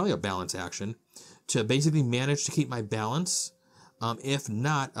action, probably a balance action, to basically manage to keep my balance. If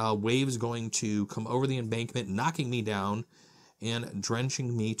not, waves going to come over the embankment, knocking me down and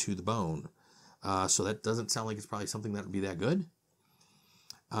drenching me to the bone. So that doesn't sound like it's probably something that would be that good.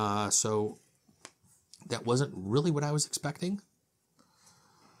 So that wasn't really what I was expecting.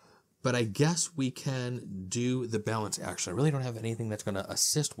 But I guess we can do the balance action. I really don't have anything that's going to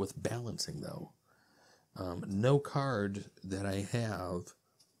assist with balancing, though. No card that I have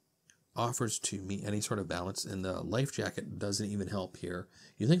offers to me any sort of balance, and the life jacket doesn't even help here.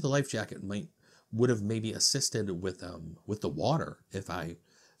 You think the life jacket would have maybe assisted with the water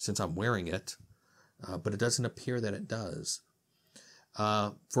since I'm wearing it, but it doesn't appear that it does.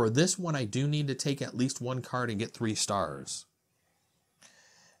 For this one, I do need to take at least one card and get 3 stars.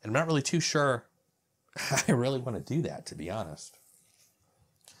 And I'm not really too sure I really want to do that, to be honest.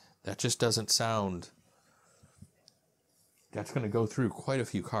 That just doesn't sound... That's going to go through quite a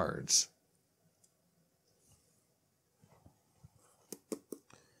few cards.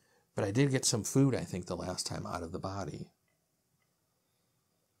 But I did get some food, I think, the last time out of the body.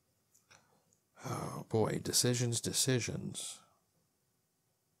 Oh, boy. Decisions.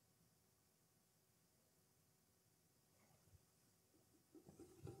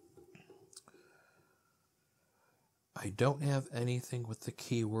 I don't have anything with the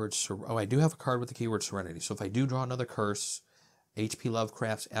keyword... Oh, I do have a card with the keyword Serenity. So if I do draw another curse, H.P.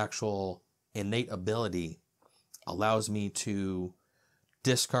 Lovecraft's actual innate ability allows me to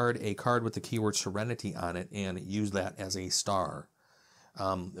discard a card with the keyword Serenity on it and use that as a star.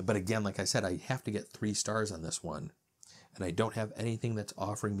 But again, like I said, I have to get 3 stars on this one. And I don't have anything that's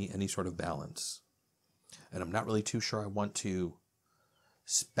offering me any sort of balance. And I'm not really too sure I want to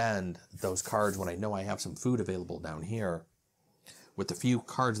spend those cards when I know I have some food available down here. With the few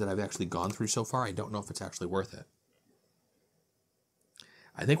cards that I've actually gone through so far, I don't know if it's actually worth it.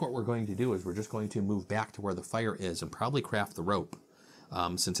 I think what we're going to do is we're just going to move back to where the fire is and probably craft the rope,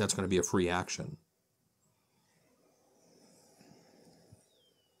 since that's going to be a free action.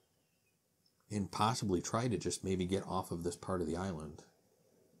 And possibly try to just maybe get off of this part of the island.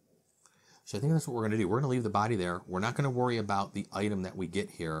 So I think that's what we're going to do. We're going to leave the body there. We're not going to worry about the item that we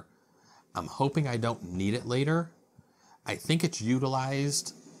get here. I'm hoping I don't need it later. I think it's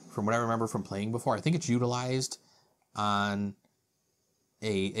utilized, from what I remember from playing before, I think it's utilized on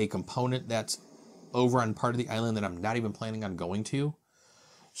a component that's over on part of the island that I'm not even planning on going to.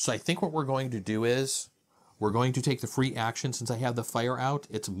 So I think what we're going to do is we're going to take the free action. Since I have the fire out,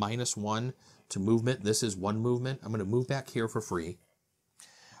 it's -1 to movement. This is 1 movement. I'm going to move back here for free.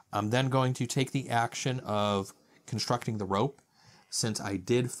 I'm then going to take the action of constructing the rope. Since I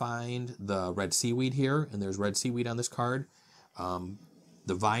did find the red seaweed here, and there's red seaweed on this card,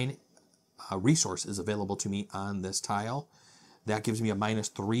 the vine resource is available to me on this tile. That gives me a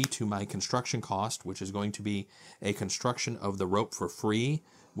 -3 to my construction cost, which is going to be a construction of the rope for free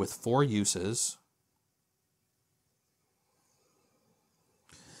with 4 uses.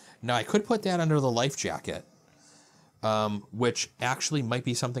 Now, I could put that under the life jacket, which actually might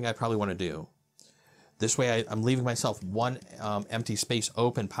be something I probably want to do. This way I'm leaving myself one empty space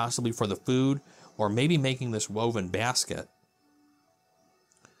open, possibly for the food, or maybe making this woven basket,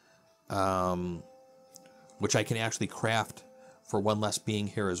 which I can actually craft for one less being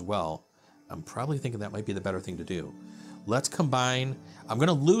here as well. I'm probably thinking that might be the better thing to do. Let's combine. I'm going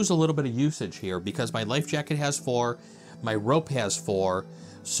to lose a little bit of usage here because my life jacket has 4, my rope has 4,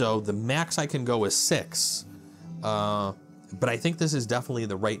 so the max I can go is 6. But I think this is definitely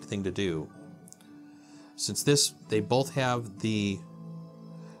the right thing to do. Since they both have the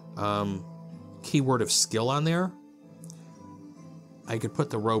keyword of skill on there, I could put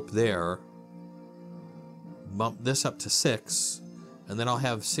the rope there, bump this up to 6, and then I'll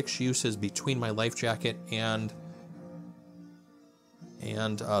have 6 uses between my life jacket and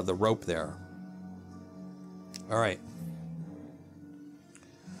the rope there. All right.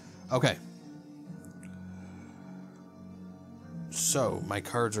 Okay. So my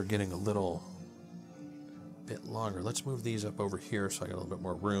cards are getting a little bit longer. Let's move these up over here so I got a little bit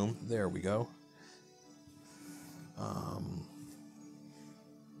more room. There we go.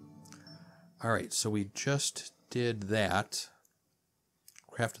 All right, so we just did that.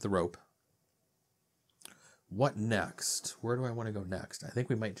 Crafted the rope. What next? Where do I want to go next? I think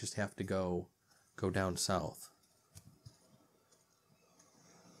we might just have to go down south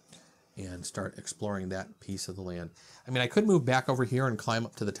and start exploring that piece of the land. I mean, I could move back over here and climb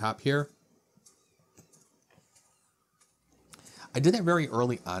up to the top here. I did that very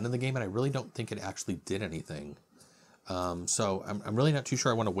early on in the game, and I really don't think it actually did anything. So I'm really not too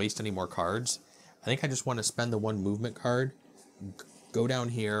sure I want to waste any more cards. I think I just want to spend the 1 movement card, go down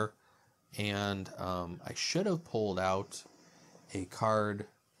here, and I should have pulled out a card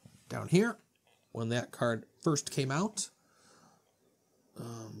down here when that card first came out.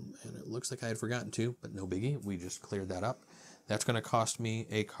 And it looks like I had forgotten to, but no biggie. We just cleared that up. That's going to cost me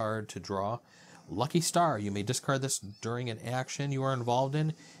a card to draw. Lucky Star. You may discard this during an action you are involved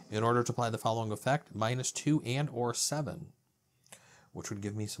in order to apply the following effect: -2 and or 7, which would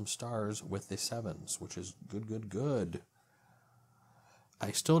give me some stars with the 7s, which is good, good, good.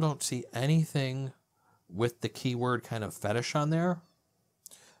 I still don't see anything with the keyword kind of fetish on there.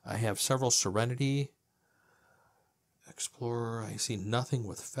 I have several Serenity, Explorer. I see nothing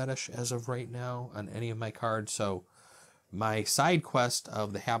with fetish as of right now on any of my cards, so my side quest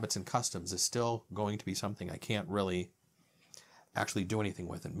of the habits and customs is still going to be something I can't really actually do anything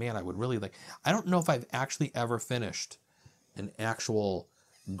with. And man, I would really like... I don't know if I've actually ever finished an actual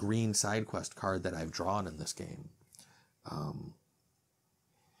green side quest card that I've drawn in this game.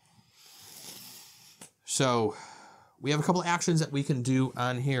 So we have a couple actions that we can do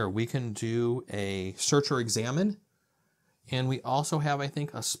on here. We can do a search or examine. And we also have, I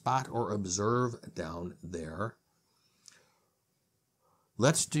think, a spot or observe down there.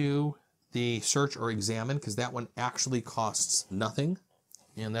 Let's do the search or examine, because that one actually costs nothing.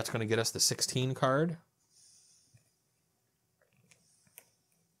 And that's going to get us the 16 card.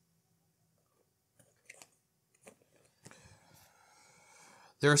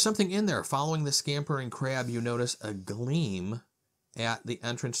 There is something in there. Following the scampering crab, you notice a gleam at the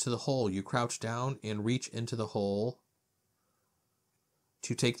entrance to the hole. You crouch down and reach into the hole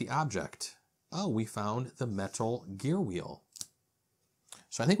to take the object. Oh, we found the metal gear wheel.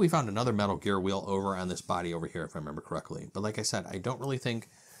 So I think we found another metal gear wheel over on this body over here, if I remember correctly. But like I said, I don't really think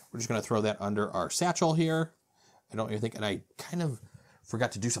we're just going to throw that under our satchel here. I don't really think, and I kind of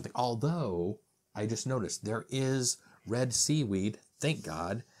forgot to do something. Although, I just noticed there is red seaweed, thank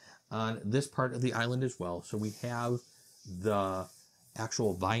God, on this part of the island as well. So we have the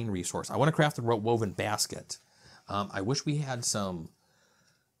actual vine resource. I want to craft the woven basket. I wish we had some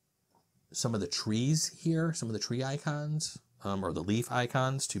of the trees here, some of the tree icons, or the leaf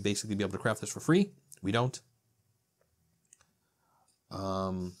icons, to basically be able to craft this for free. We don't.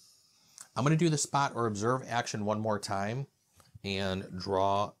 I'm going to do the spot or observe action one more time and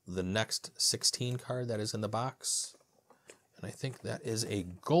draw the next 16 card that is in the box. And I think that is a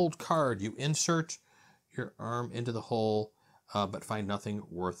gold card. You insert your arm into the hole, but find nothing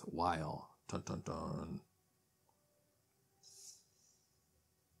worthwhile. Dun, dun, dun.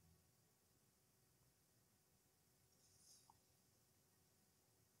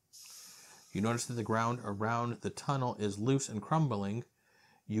 You notice that the ground around the tunnel is loose and crumbling.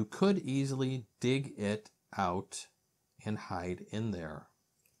 You could easily dig it out and hide in there.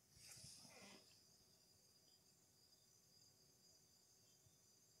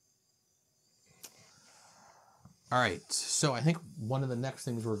 All right, so I think one of the next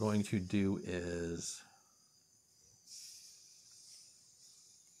things we're going to do is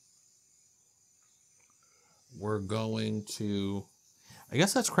we're going to, I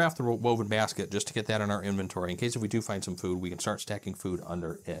guess let's craft the woven basket just to get that in our inventory. In case if we do find some food, we can start stacking food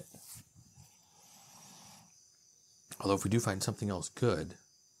under it. Although if we do find something else good,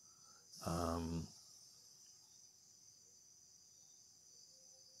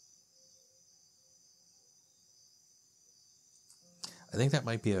 I think that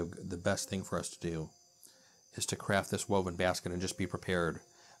might be the best thing for us to do, is to craft this woven basket and just be prepared,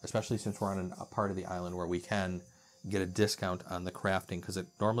 especially since we're on a part of the island where we can get a discount on the crafting, because it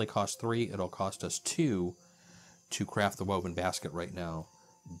normally costs 3, it'll cost us 2 to craft the woven basket right now,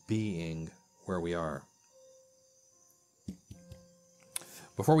 being where we are.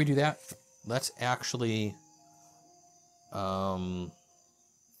 Before we do that, let's actually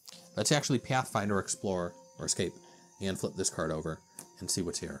Pathfinder explore, or escape, and flip this card over and see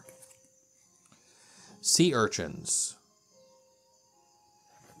what's here. Sea urchins.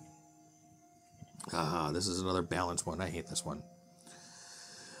 This is another balanced one. I hate this one.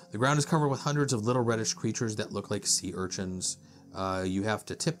 The ground is covered with hundreds of little reddish creatures that look like sea urchins. You have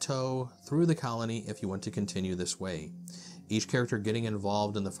to tiptoe through the colony if you want to continue this way. Each character getting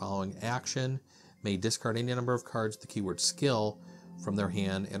involved in the following action may discard any number of cards with the keyword skill from their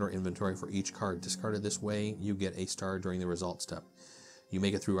hand and or inventory. For each card discarded this way, you get a star during the result step. You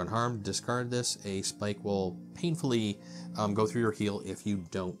make it through unharmed. Discard this. A spike will painfully go through your heal if you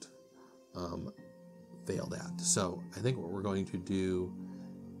don't fail that. So I think what we're going to do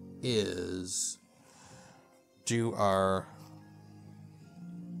is do our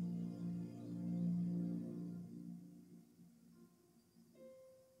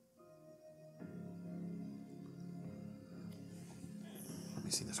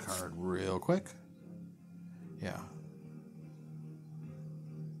see this card real quick. Yeah.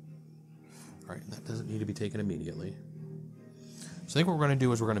 All right, that doesn't need to be taken immediately. So I think what we're going to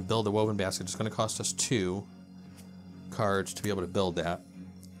do is we're going to build the woven basket. It's going to cost us 2 cards to be able to build that.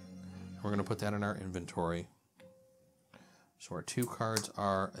 We're going to put that in our inventory. So our 2 cards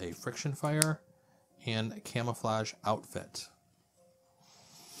are a friction fire and a camouflage outfit.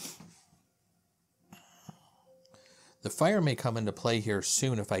 The fire may come into play here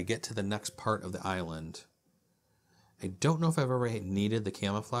soon if I get to the next part of the island. I don't know if I've ever needed the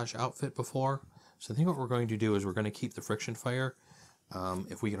camouflage outfit before, so I think what we're going to do is we're going to keep the friction fire.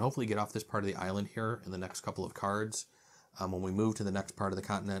 If we can hopefully get off this part of the island here in the next couple of cards, when we move to the next part of the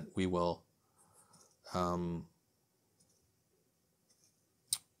continent, we will do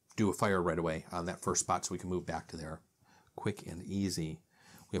a fire right away on that first spot so we can move back to there quick and easy.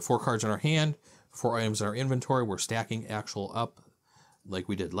 We have 4 cards in our hand, 4 items in our inventory. We're stacking actual up like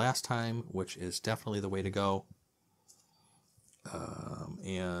we did last time, which is definitely the way to go.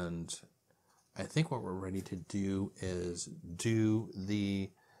 And I think what we're ready to do is do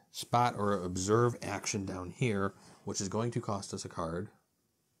the spot or observe action down here, which is going to cost us a card.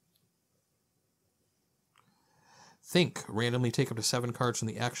 Think. Randomly take up to 7 cards from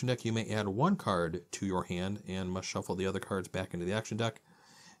the action deck. You may add 1 card to your hand and must shuffle the other cards back into the action deck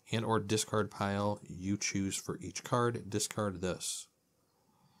and or discard pile you choose for each card. Discard this.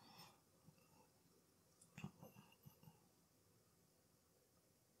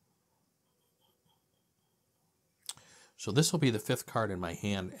 So this will be the 5th card in my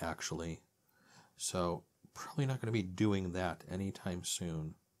hand, actually. So probably not going to be doing that anytime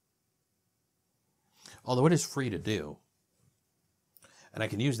soon. Although it is free to do. And I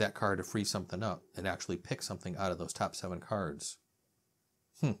can use that card to free something up and actually pick something out of those top 7 cards.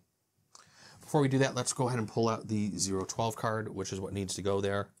 Before we do that, let's go ahead and pull out the 012 card, which is what needs to go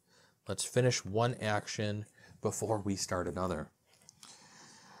there. Let's finish one action before we start another.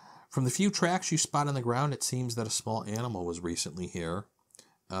 From the few tracks you spot on the ground, it seems that a small animal was recently here.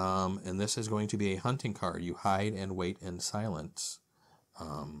 And this is going to be a hunting card. You hide and wait in silence.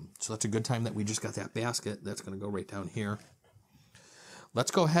 So that's a good time that we just got that basket. That's going to go right down here.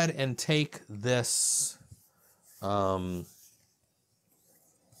 Let's go ahead and take this.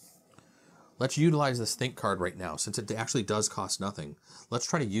 Let's utilize this think card right now, since it actually does cost nothing. Let's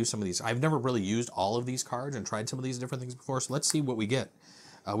try to use some of these. I've never really used all of these cards and tried some of these different things before, so let's see what we get.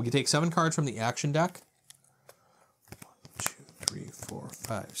 We can take 7 cards from the action deck. 1, 2, 3, 4,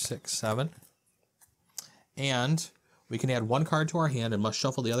 5, 6, 7. And we can add 1 card to our hand and must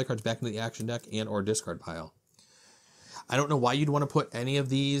shuffle the other cards back into the action deck and or discard pile. I don't know why you'd want to put any of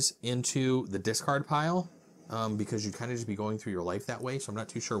these into the discard pile, because you'd kind of just be going through your life that way, so I'm not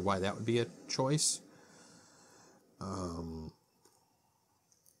too sure why that would be a choice.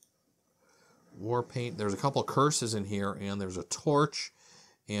 War paint. There's a couple curses in here, and there's a torch,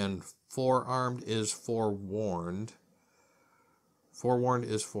 and forearmed is forewarned. Forewarned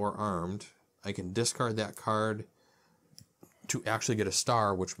is forearmed. I can discard that card to actually get a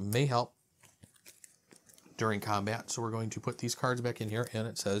star, which may help during combat. So we're going to put these cards back in here, and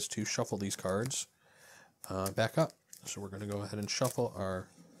it says to shuffle these cards back up. So we're going to go ahead and shuffle our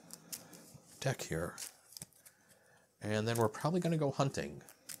deck here. And then we're probably going to go hunting,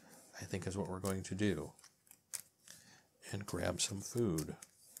 I think is what we're going to do. And grab some food.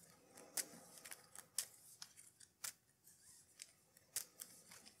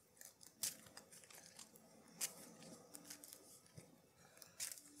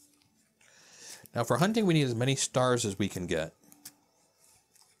 Now for hunting, we need as many stars as we can get.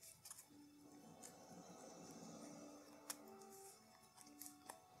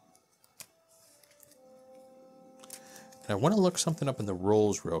 And I want to look something up in the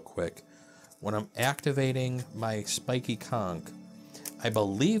rules real quick. When I'm activating my Spiky Conch, I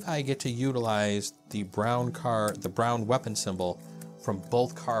believe I get to utilize the brown card, the brown weapon symbol from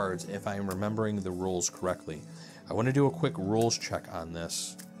both cards if I'm remembering the rules correctly. I want to do a quick rules check on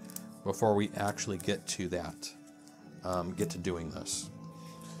this before we actually get to that, get to doing this.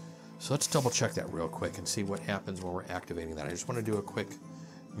 So let's double check that real quick and see what happens when we're activating that. I just want to do a quick,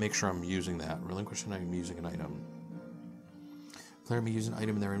 make sure I'm using that. Relinquish an item using an item. Player may use an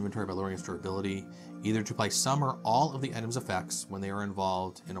item in their inventory by lowering its durability, either to apply some or all of the item's effects when they are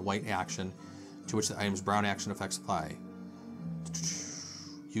involved in a white action to which the item's brown action effects apply.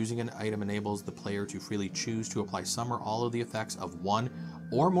 Using an item enables the player to freely choose to apply some or all of the effects of one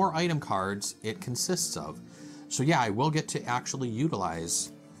or more item cards it consists of. So yeah, I will get to actually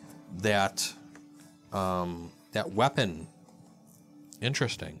utilize that, that weapon.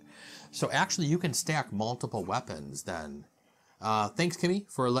 Interesting. So actually you can stack multiple weapons then. Thanks, Kimmy,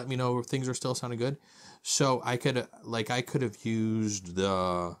 for letting me know if things are still sounding good. So I could, I could have used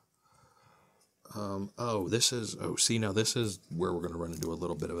the, see, now this is where we're going to run into a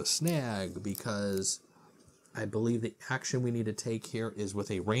little bit of a snag, because I believe the action we need to take here is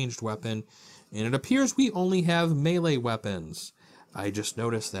with a ranged weapon, and it appears we only have melee weapons. I just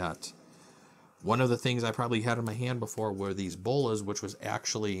noticed that. One of the things I probably had in my hand before were these bolas, which was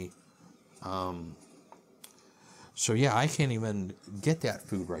actually, so yeah, I can't even get that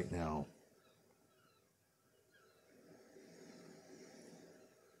food right now.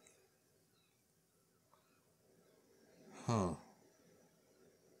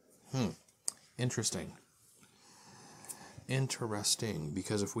 Interesting. Interesting,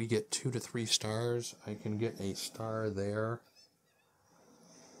 because if we get 2 to 3 stars, I can get a star there.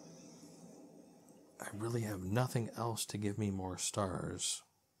 I really have nothing else to give me more stars.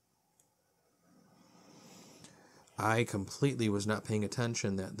 I completely was not paying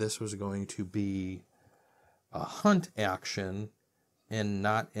attention that this was going to be a hunt action and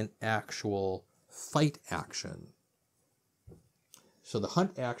not an actual fight action. So the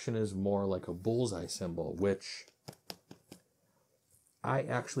hunt action is more like a bullseye symbol, which I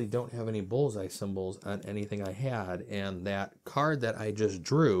actually don't have any bullseye symbols on anything I had, and that card that I just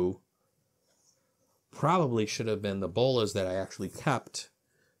drew probably should have been the bolas that I actually kept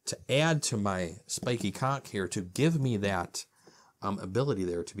to add to my Spiky Conch here to give me that ability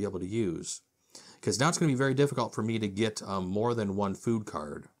there to be able to use. Because now it's going to be very difficult for me to get more than one food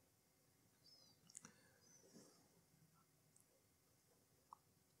card.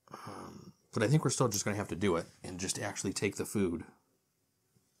 But I think we're still just going to have to do it and just actually take the food.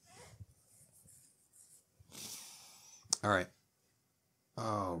 All right.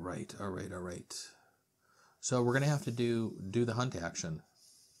 All right. So we're going to have to do the hunt action.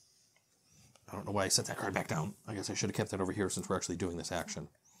 I don't know why I set that card back down. I guess I should have kept that over here since we're actually doing this action.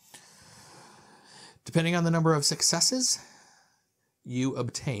 Depending on the number of successes you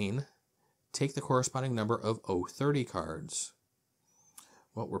obtain, take the corresponding number of O30 cards.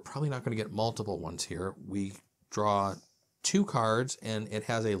 Well, we're probably not going to get multiple ones here. We draw 2 cards, and it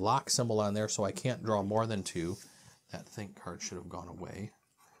has a lock symbol on there, so I can't draw more than 2. That think card should have gone away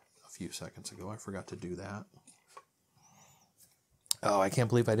a few seconds ago. I forgot to do that. Oh, I can't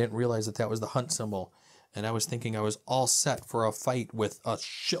believe I didn't realize that was the hunt symbol. And I was thinking I was all set for a fight with a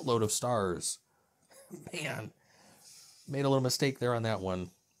shitload of stars. Man, made a little mistake there on that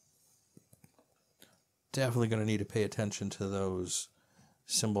one. Definitely going to need to pay attention to those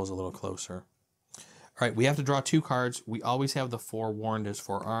symbols a little closer. All right, we have to draw 2 cards. We always have the forewarned is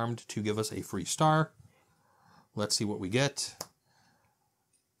forearmed to give us a free star. Let's see what we get.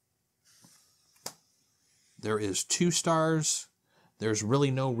 There is 2 stars. There's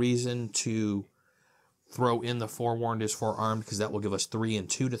really no reason to throw in the forewarned is forearmed because that will give us 3, and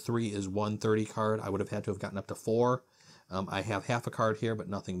 2 to 3 is 130 card. I would have had to have gotten up to 4. I have half a card here, but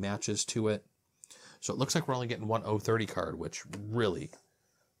nothing matches to it. So it looks like we're only getting 1 030 card, which really,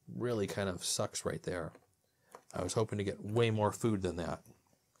 really kind of sucks right there. I was hoping to get way more food than that.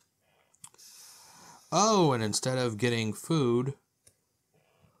 Oh, and instead of getting food,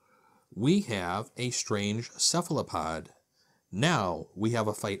 we have a strange cephalopod. Now we have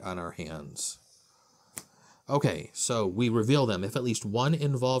a fight on our hands. Okay, so we reveal them. If at least one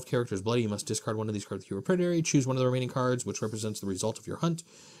involved character is bloody, you must discard one of these cards with your predatory. Choose one of the remaining cards, which represents the result of your hunt.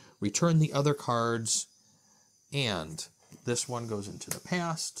 Return the other cards, and this one goes into the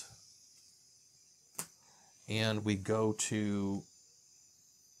past. And we go to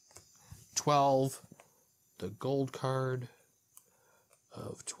 12, the gold card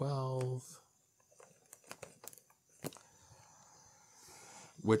of 12.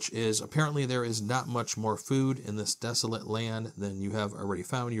 Which is, apparently there is not much more food in this desolate land than you have already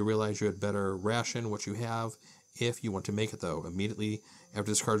found. You realize you had better ration what you have if you want to make it, though. Immediately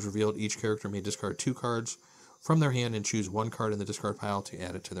after this card is revealed, each character may discard 2 cards from their hand and choose 1 card in the discard pile to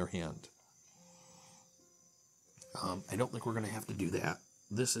add it to their hand. I don't think we're going to have to do that.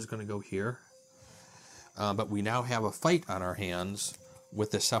 This is going to go here. But we now have a fight on our hands with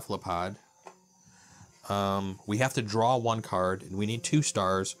the cephalopod. We have to draw 1 card, and we need 2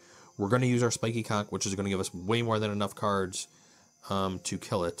 stars. We're going to use our Spiky Conch, which is going to give us way more than enough cards to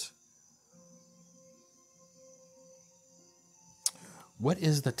kill it. What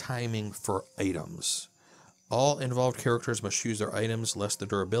is the timing for items? All involved characters must use their items, less the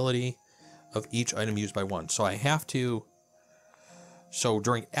durability of each item used by 1. So I have to... So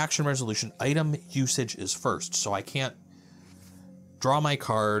during action resolution, item usage is first. So I can't draw my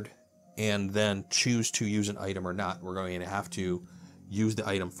card and then choose to use an item or not. We're going to have to use the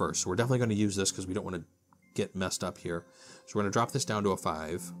item first. So we're definitely going to use this because we don't want to get messed up here. So we're going to drop this down to a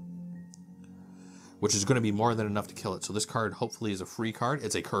 5, which is going to be more than enough to kill it. So this card hopefully is a free card.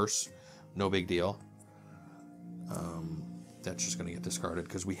 It's a curse. No big deal. That's just going to get discarded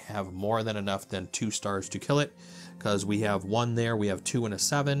because we have more than enough than 2 stars to kill it, because we have 1 there, we have 2 and a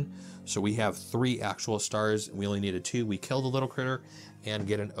 7, so we have 3 actual stars, and we only needed 2. We kill the little critter and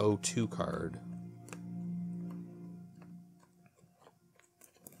get an O2 card.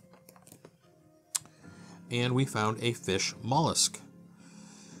 And we found a fish mollusk.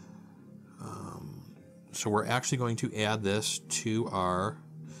 So we're actually going to add this to our...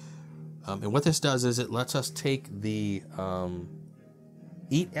 and what this does is it lets us take the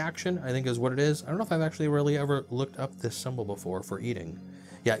eat action, I think is what it is. I don't know if I've actually really ever looked up this symbol before for eating.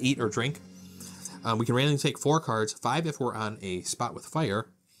 Yeah, eat or drink. We can randomly take 4 cards, 5 if we're on a spot with fire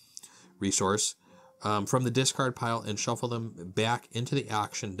resource, from the discard pile and shuffle them back into the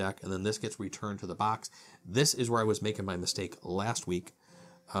action deck, and then this gets returned to the box. This is where I was making my mistake last week.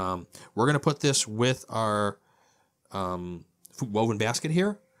 We're going to put this with our woven basket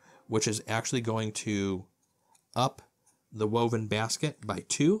here, which is actually going to up the woven basket by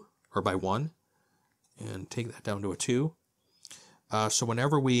 2, or by 1, and take that down to a 2. So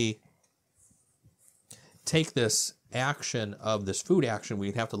whenever we take this action of this food action,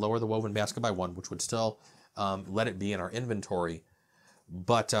 we'd have to lower the woven basket by 1, which would still let it be in our inventory,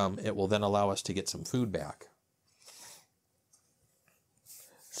 but it will then allow us to get some food back.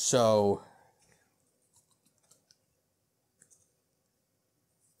 So...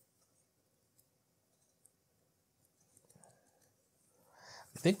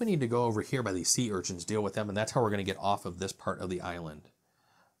 I think we need to go over here by these sea urchins, deal with them, and that's how we're going to get off of this part of the island.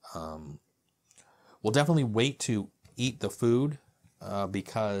 We'll definitely wait to eat the food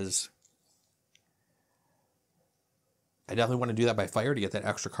because I definitely want to do that by fire to get that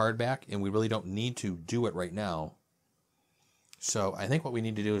extra card back, and we really don't need to do it right now. So I think what we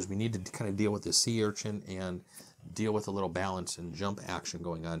need to do is we need to kind of deal with the sea urchin and deal with a little balance and jump action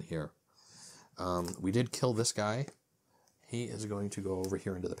going on here. We did kill this guy. He is going to go over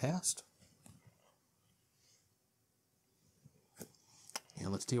here into the past.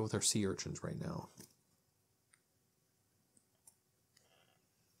 And let's deal with our sea urchins right now.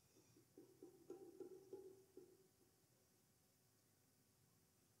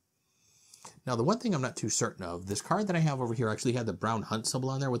 Now, the one thing I'm not too certain of, this card that I have over here actually had the brown hunt symbol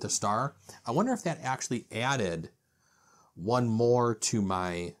on there with a star. I wonder if that actually added 1 more to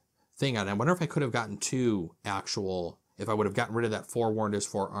my thing. And I wonder if I could have gotten 2 actual... If I would have gotten rid of that forewarned is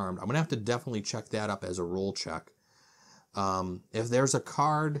forearmed. I'm going to have to definitely check that up as a rule check. If there's a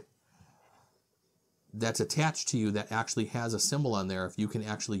card that's attached to you that actually has a symbol on there, if you can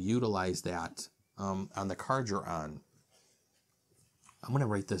actually utilize that on the card you're on. I'm going to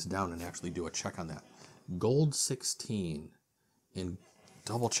write this down and actually do a check on that. Gold 16. And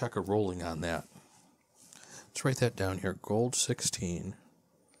double check a rolling on that. Let's write that down here. Gold 16.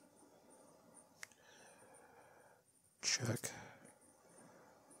 Check.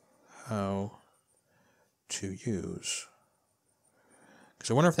 how to use. Because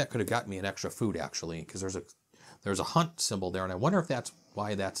I wonder if that could have got me an extra food, actually, because there's a hunt symbol there, and I wonder if that's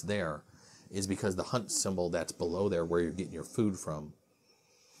why that's there, is because the hunt symbol that's below there where you're getting your food from.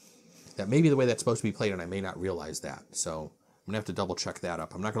 That may be the way that's supposed to be played, and I may not realize that. So I'm going to have to double check that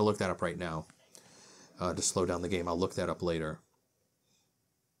up. I'm not going to look that up right now to slow down the game. I'll look that up later.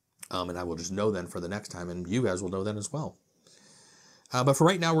 And I will just know then for the next time, and you guys will know then as well. But for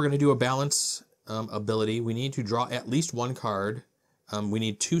right now, we're going to do a balance ability. We need to draw at least one card. We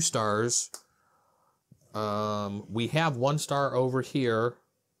need 2 stars. We have 1 star over here.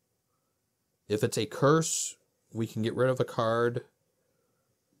 If it's a curse, we can get rid of a card.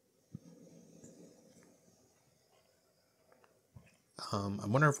 I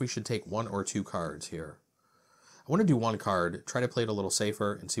wonder if we should take 1 or 2 cards here. I want to do 1 card, try to play it a little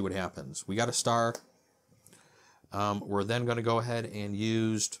safer and see what happens. We got a star. We're then going to go ahead and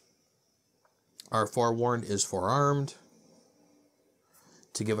use our Forewarned is Forearmed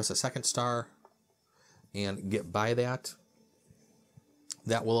to give us a 2nd star and get by that.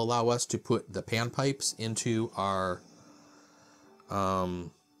 That will allow us to put the panpipes into our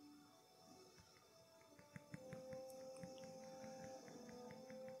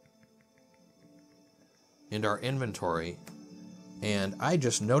inventory. And I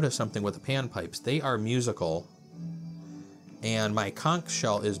just noticed something with the panpipes. They are musical, and my conch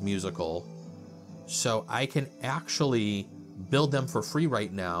shell is musical, so I can actually build them for free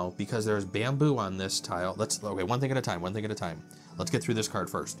right now because there's bamboo on this tile. Okay, one thing at a time, one thing at a time. Let's get through this card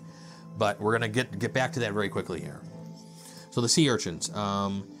first. But we're gonna get back to that very quickly here. So the sea urchins,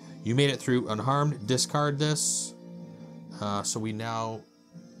 you made it through unharmed. Discard this. So we now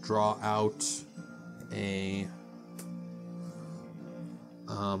draw out a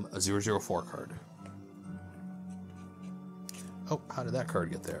 004 card. Oh, how did that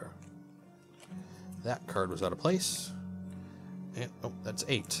card get there? That card was out of place. And, oh, that's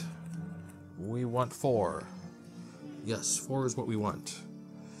 8. We want 4. Yes, 4 is what we want.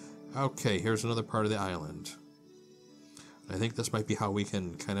 Okay, here's another part of the island. I think this might be how we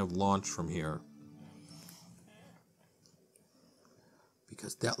can kind of launch from here.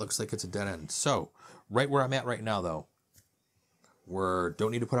 Because that looks like it's a dead end. So, right where I'm at right now, though, we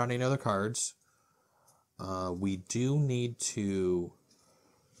don't need to put on any other cards. We do need to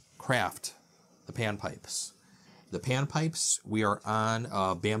craft the panpipes. The panpipes, we are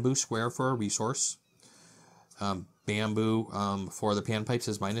on bamboo square for a resource. Bamboo for the panpipes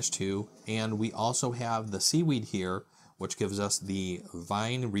is -2. And we also have the seaweed here, which gives us the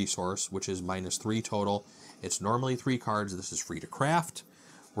vine resource, which is -3 total. It's normally 3 cards. This is free to craft.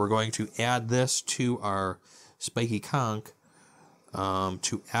 We're going to add this to our spiky conch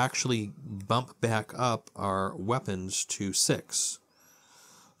to actually bump back up our weapons to 6.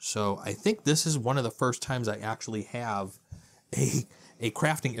 So I think this is one of the first times I actually have a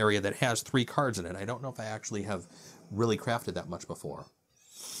crafting area that has 3 cards in it. I don't know if I actually have really crafted that much before.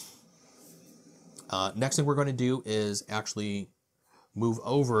 Next thing we're going to do is actually move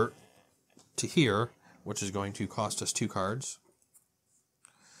over to here, which is going to cost us 2 cards.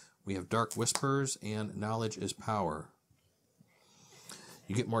 We have Dark Whispers and Knowledge is Power.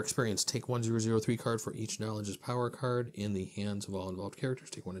 You get more experience. Take 1 003 card for each Knowledge is Power card in the hands of all involved characters.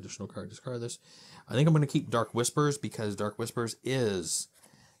 Take 1 additional card, discard this. I think I'm going to keep Dark Whispers because Dark Whispers is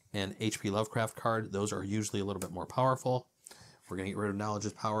an H.P. Lovecraft card. Those are usually a little bit more powerful. We're going to get rid of Knowledge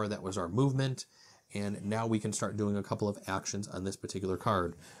is Power. That was our movement. And now we can start doing a couple of actions on this particular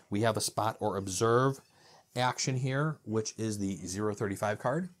card. We have a Spot or Observe action here, which is the 035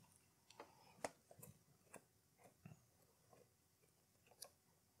 card.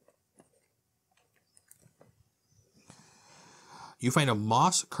 You find a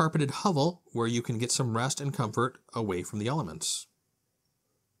moss-carpeted hovel where you can get some rest and comfort away from the elements.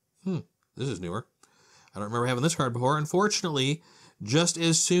 This is newer. I don't remember having this card before. Unfortunately, just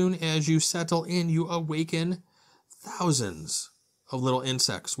as soon as you settle in, you awaken thousands of little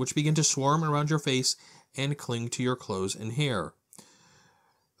insects, which begin to swarm around your face and cling to your clothes and hair.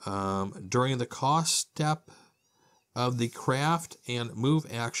 During the cost step of the craft and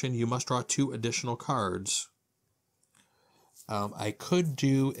move action, you must draw 2 additional cards. I could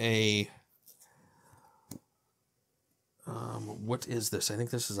do a, what is this? I think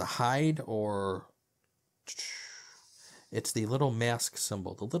this is a hide, or it's the little mask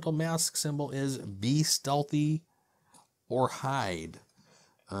symbol. The little mask symbol is be stealthy or hide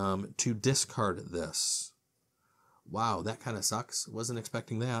to discard this. Wow, that kind of sucks. Wasn't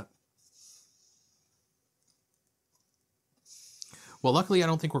expecting that. Well, luckily I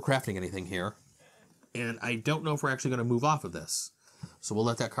don't think we're crafting anything here. And I don't know if we're actually going to move off of this. So we'll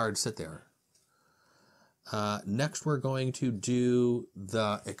let that card sit there. Next, we're going to do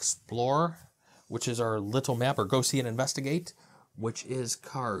the Explore, which is our little map, or Go See and Investigate, which is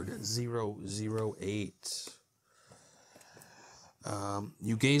card 008.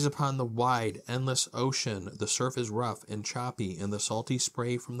 You gaze upon the wide, endless ocean. The surf is rough and choppy, and the salty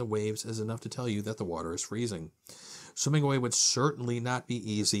spray from the waves is enough to tell you that the water is freezing. Swimming away would certainly not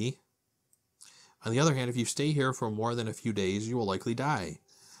be easy. On the other hand, if you stay here for more than a few days, you will likely die.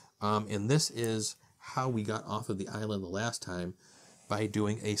 And this is how we got off of the island the last time, by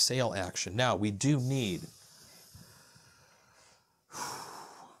doing a sail action. Now, we need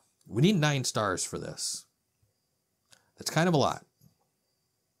 9 stars for this. That's kind of a lot.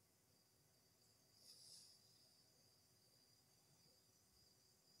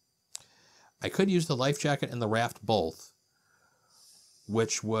 I could use the life jacket and the raft both,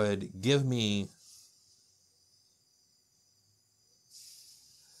 which would give me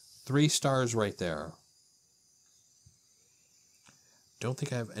 3 stars right there. Don't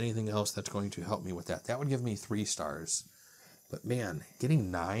think I have anything else that's going to help me with that. That would give me 3 stars. But man,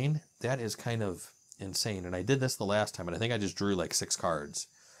 getting 9, that is kind of insane. And I did this the last time, and I think I just drew like 6 cards,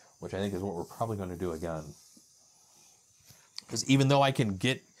 which I think is what we're probably going to do again. Because even though I can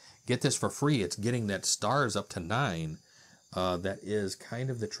get this for free, it's getting that stars up to 9. That is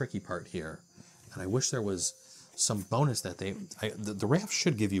kind of the tricky part here. And I wish there was some bonus that the raft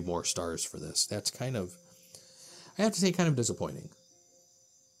should give you more stars for this. That's kind of, I have to say, kind of disappointing.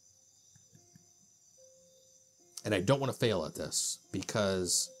 And I don't want to fail at this,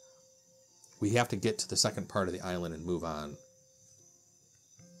 because we have to get to the second part of the island and move on.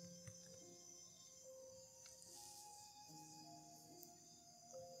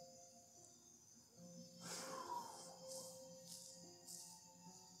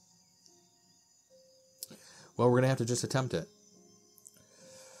 Well, we're going to have to just attempt it.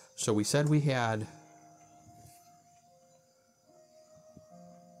 So we said we had...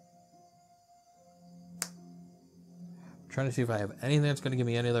 trying to see if I have anything that's going to give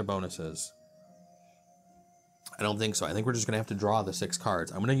me any other bonuses. I don't think so. I think we're just going to have to draw the 6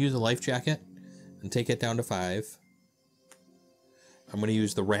 cards. I'm going to use the life jacket and take it down to 5. I'm going to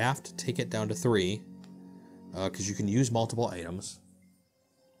use the raft, take it down to 3, because you can use multiple items.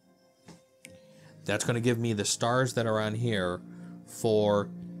 That's going to give me the stars that are on here for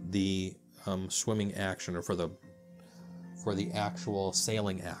the swimming action, or for the actual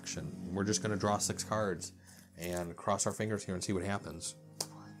sailing action. We're just going to draw 6 cards and cross our fingers here and see what happens.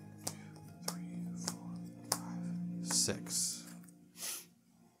 1, 2, 3, 4, 5, 6.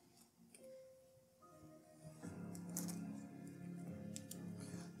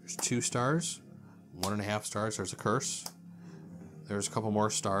 There's 2 stars, 1.5 stars. There's a curse. There's a couple more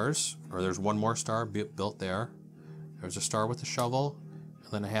stars, or there's 1 more star built there. There's a star with a shovel,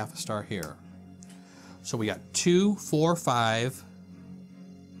 and then a half a star here. So we got 2, 4, 5,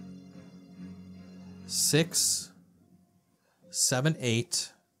 6, 7,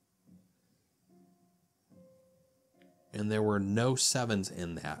 8, and there were no 7s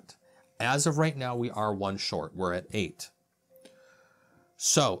in that. As of right now, we are 1 short. We're at 8.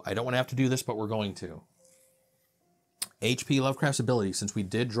 So I don't want to have to do this, but we're going to. HP Lovecraft's ability, since we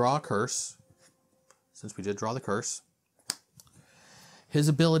did draw a curse, the curse, his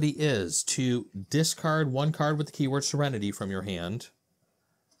ability is to discard 1 card with the keyword Serenity from your hand.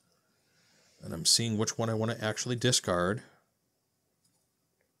 And I'm seeing which one I want to actually discard.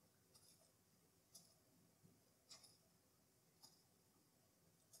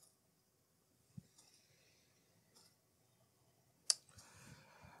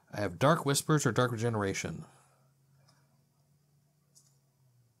 I have Dark Whispers or Dark Regeneration.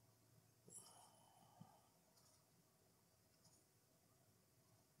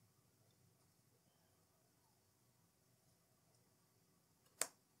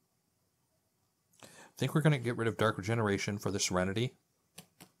 I think we're going to get rid of Dark Regeneration for the Serenity.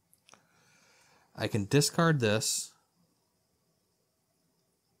 I can discard this.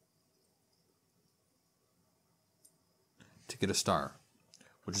 To get a star,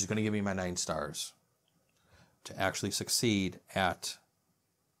 which is going to give me my 9 stars to actually succeed at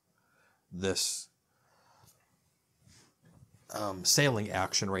this sailing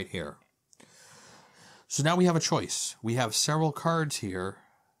action right here. So now we have a choice. We have several cards here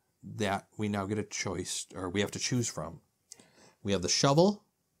that we now get a choice, or we have to choose from. We have the shovel.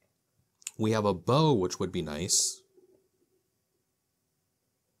 We have a bow, which would be nice.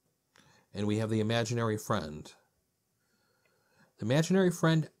 And we have the imaginary friend. The imaginary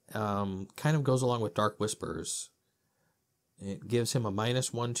friend kind of goes along with Dark Whispers. It gives him a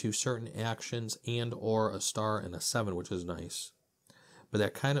 -1 to certain actions and or a star and a 7, which is nice. but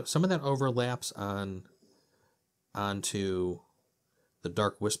that kind of, some of that overlaps onto the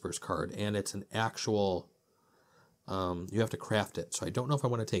Dark Whispers card, and it's an actual, you have to craft it, so I don't know if I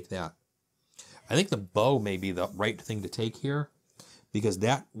want to take that. I think the bow may be the right thing to take here, because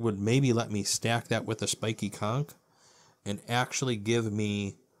that would maybe let me stack that with the spiky conch and actually give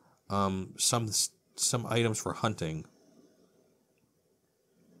me some items for hunting.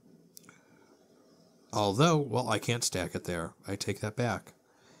 Although, well, I can't stack it there. I take that back.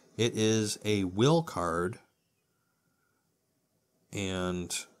 It is a will card,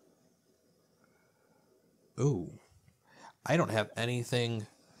 and ooh, I don't have anything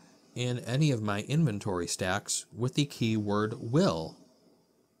in any of my inventory stacks with the keyword will.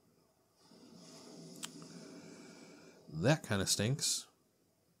 That kind of stinks.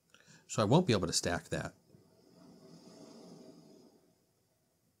 So I won't be able to stack that.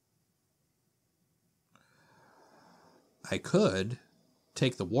 I could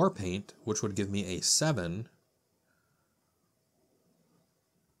take the war paint, which would give me a 7.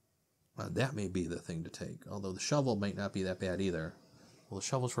 That may be the thing to take, although the shovel might not be that bad either. Well, the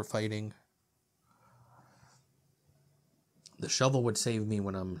shovel's for fighting. The shovel would save me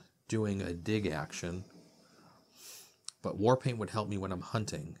when I'm doing a dig action, but war paint would help me when I'm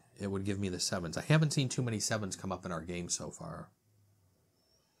hunting. It would give me the 7s. I haven't seen too many 7s come up in our game so far.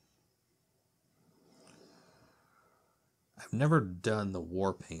 I've never done the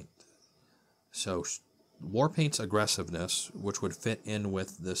war paint. So war paint's aggressiveness, which would fit in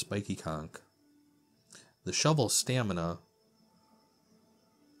with the spiky conch. The shovel's stamina,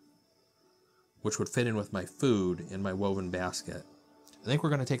 which would fit in with my food in my woven basket. I think we're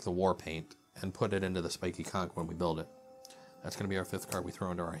going to take the war paint and put it into the spiky conch when we build it. That's going to be our 5th card we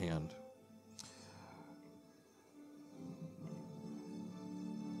throw into our hand.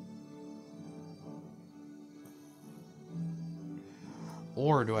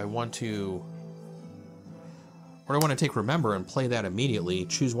 Or do I want to... Or do I want to take Remember and play that immediately,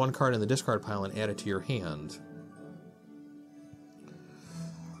 choose one card in the discard pile and add it to your hand?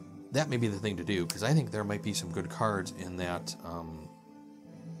 That may be the thing to do, because I think there might be some good cards in that,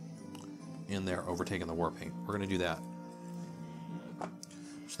 in there overtaking the war paint. We're going to do that.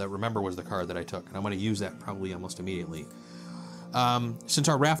 So that Remember was the card that I took, and I'm going to use that probably almost immediately. Since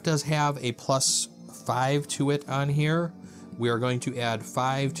our raft does have a +5 to it on here, we are going to add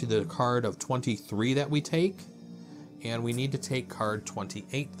 5 to the card of 23 that we take, and we need to take card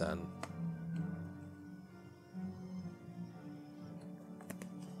 28 then.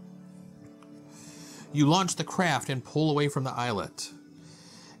 You launch the craft and pull away from the islet.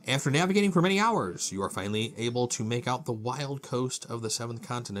 After navigating for many hours, you are finally able to make out the wild coast of the 7th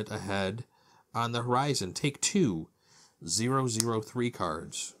continent ahead on the horizon. Take 2 003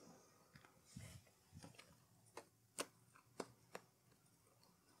 cards.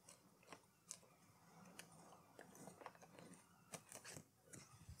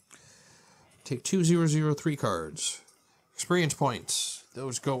 Take 2 003 cards. Experience points.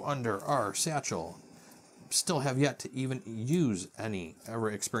 Those go under our satchel. Still have yet to even use any ever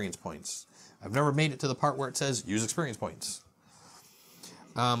experience points. I've never made it to the part where it says use experience points.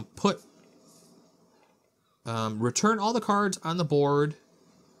 Return all the cards on the board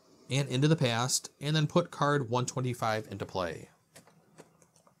and into the past, and then put card 125 into play.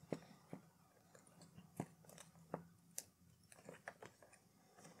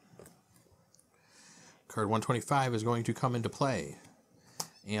 Card 125 is going to come into play.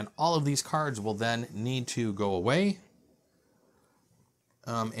 And all of these cards will then need to go away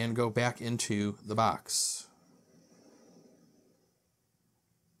and go back into the box.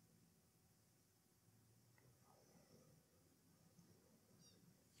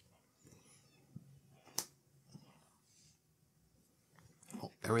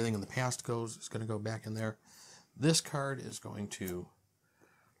 Well, everything in the past is going to go back in there. This card is going to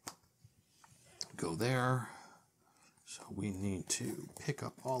go there. So we need to pick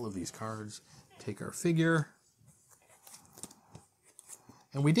up all of these cards, take our figure.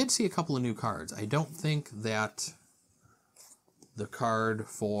 And we did see a couple of new cards. I don't think that the card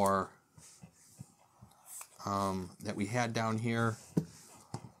for that we had down here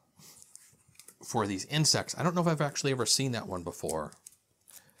for these insects, I don't know if I've actually ever seen that one before.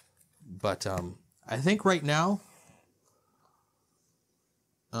 But I think right now,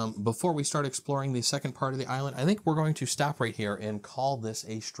 before we start exploring the second part of the island, I think we're going to stop right here and call this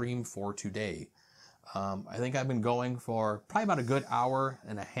a stream for today. I think I've been going for probably about a good hour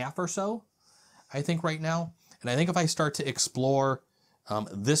and a half or so, I think right now. And I think if I start to explore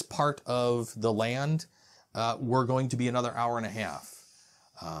this part of the land, we're going to be another hour and a half.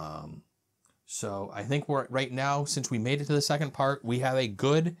 So I think we're right now, since we made it to the second part, we have a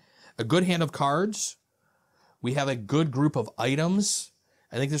good hand of cards. We have a good group of items.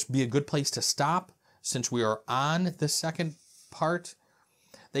 I think this would be a good place to stop since we are on the second part.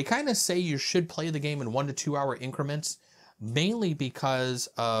 They kind of say you should play the game in 1 to 2 hour increments, mainly because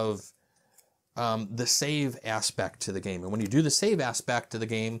of the save aspect to the game. And when you do the save aspect to the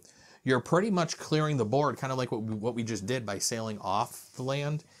game, you're pretty much clearing the board, kind of like what we just did by sailing off the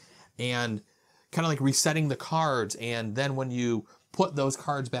land, and kind of like resetting the cards. And then when you put those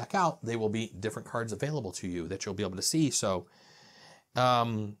cards back out, they will be different cards available to you that you'll be able to see. So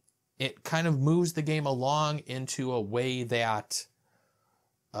it kind of moves the game along into a way that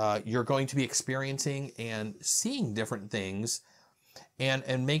you're going to be experiencing and seeing different things,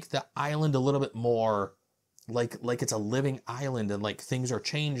 and make the island a little bit more like it's a living island, and like things are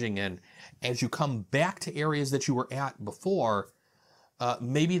changing. And as you come back to areas that you were at before,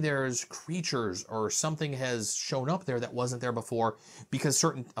 maybe there's creatures or something has shown up there that wasn't there before because a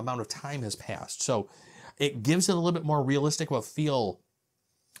certain amount of time has passed. So it gives it a little bit more realistic of a feel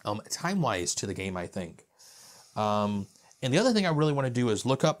time-wise to the game, I think. And the other thing I really want to do is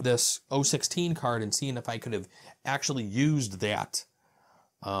look up this 016 card and seeing if I could have actually used that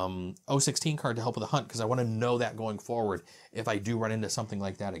 016 card to help with the hunt, because I want to know that going forward if I do run into something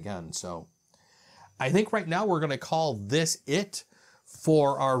like that again. So I think right now we're going to call this it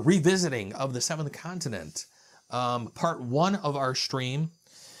for our revisiting of the Seventh Continent, part 1 of our stream.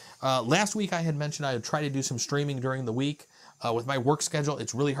 Last week I had mentioned I would try to do some streaming during the week. With my work schedule,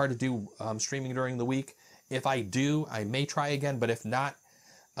 it's really hard to do streaming during the week. If I do, I may try again, but if not,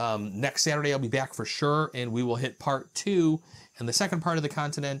 next Saturday I'll be back for sure, and we will hit part 2 and the second part of the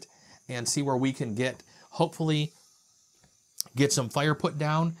continent and see where we can hopefully get some fire put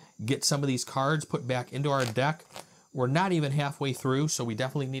down, get some of these cards put back into our deck. We're not even halfway through, so we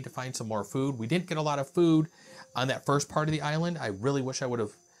definitely need to find some more food. We didn't get a lot of food on that first part of the island. I really wish I would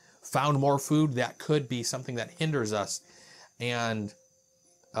have found more food. That could be something that hinders us and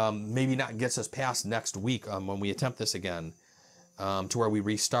maybe not gets us past next week when we attempt this again, to where we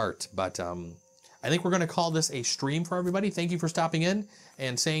restart. But I think we're going to call this a stream for everybody. Thank you for stopping in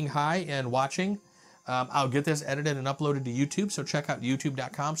and saying hi and watching. I'll get this edited and uploaded to YouTube, so check out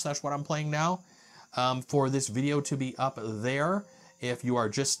youtube.com/whatimplayingnow for this video to be up there if you are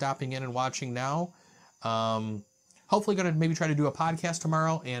just stopping in and watching now. Hopefully going to maybe try to do a podcast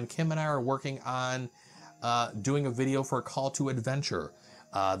tomorrow, and Kim and I are working on doing a video for Call to Adventure,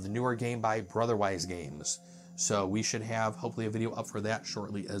 the newer game by Brotherwise Games. So we should have hopefully a video up for that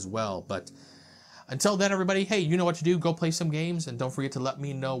shortly as well. But until then, everybody, hey, you know what to do. Go play some games, and don't forget to let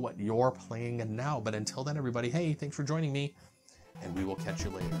me know what you're playing now. But until then, everybody, hey, thanks for joining me, and we will catch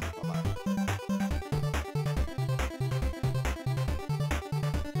you later. Bye-bye.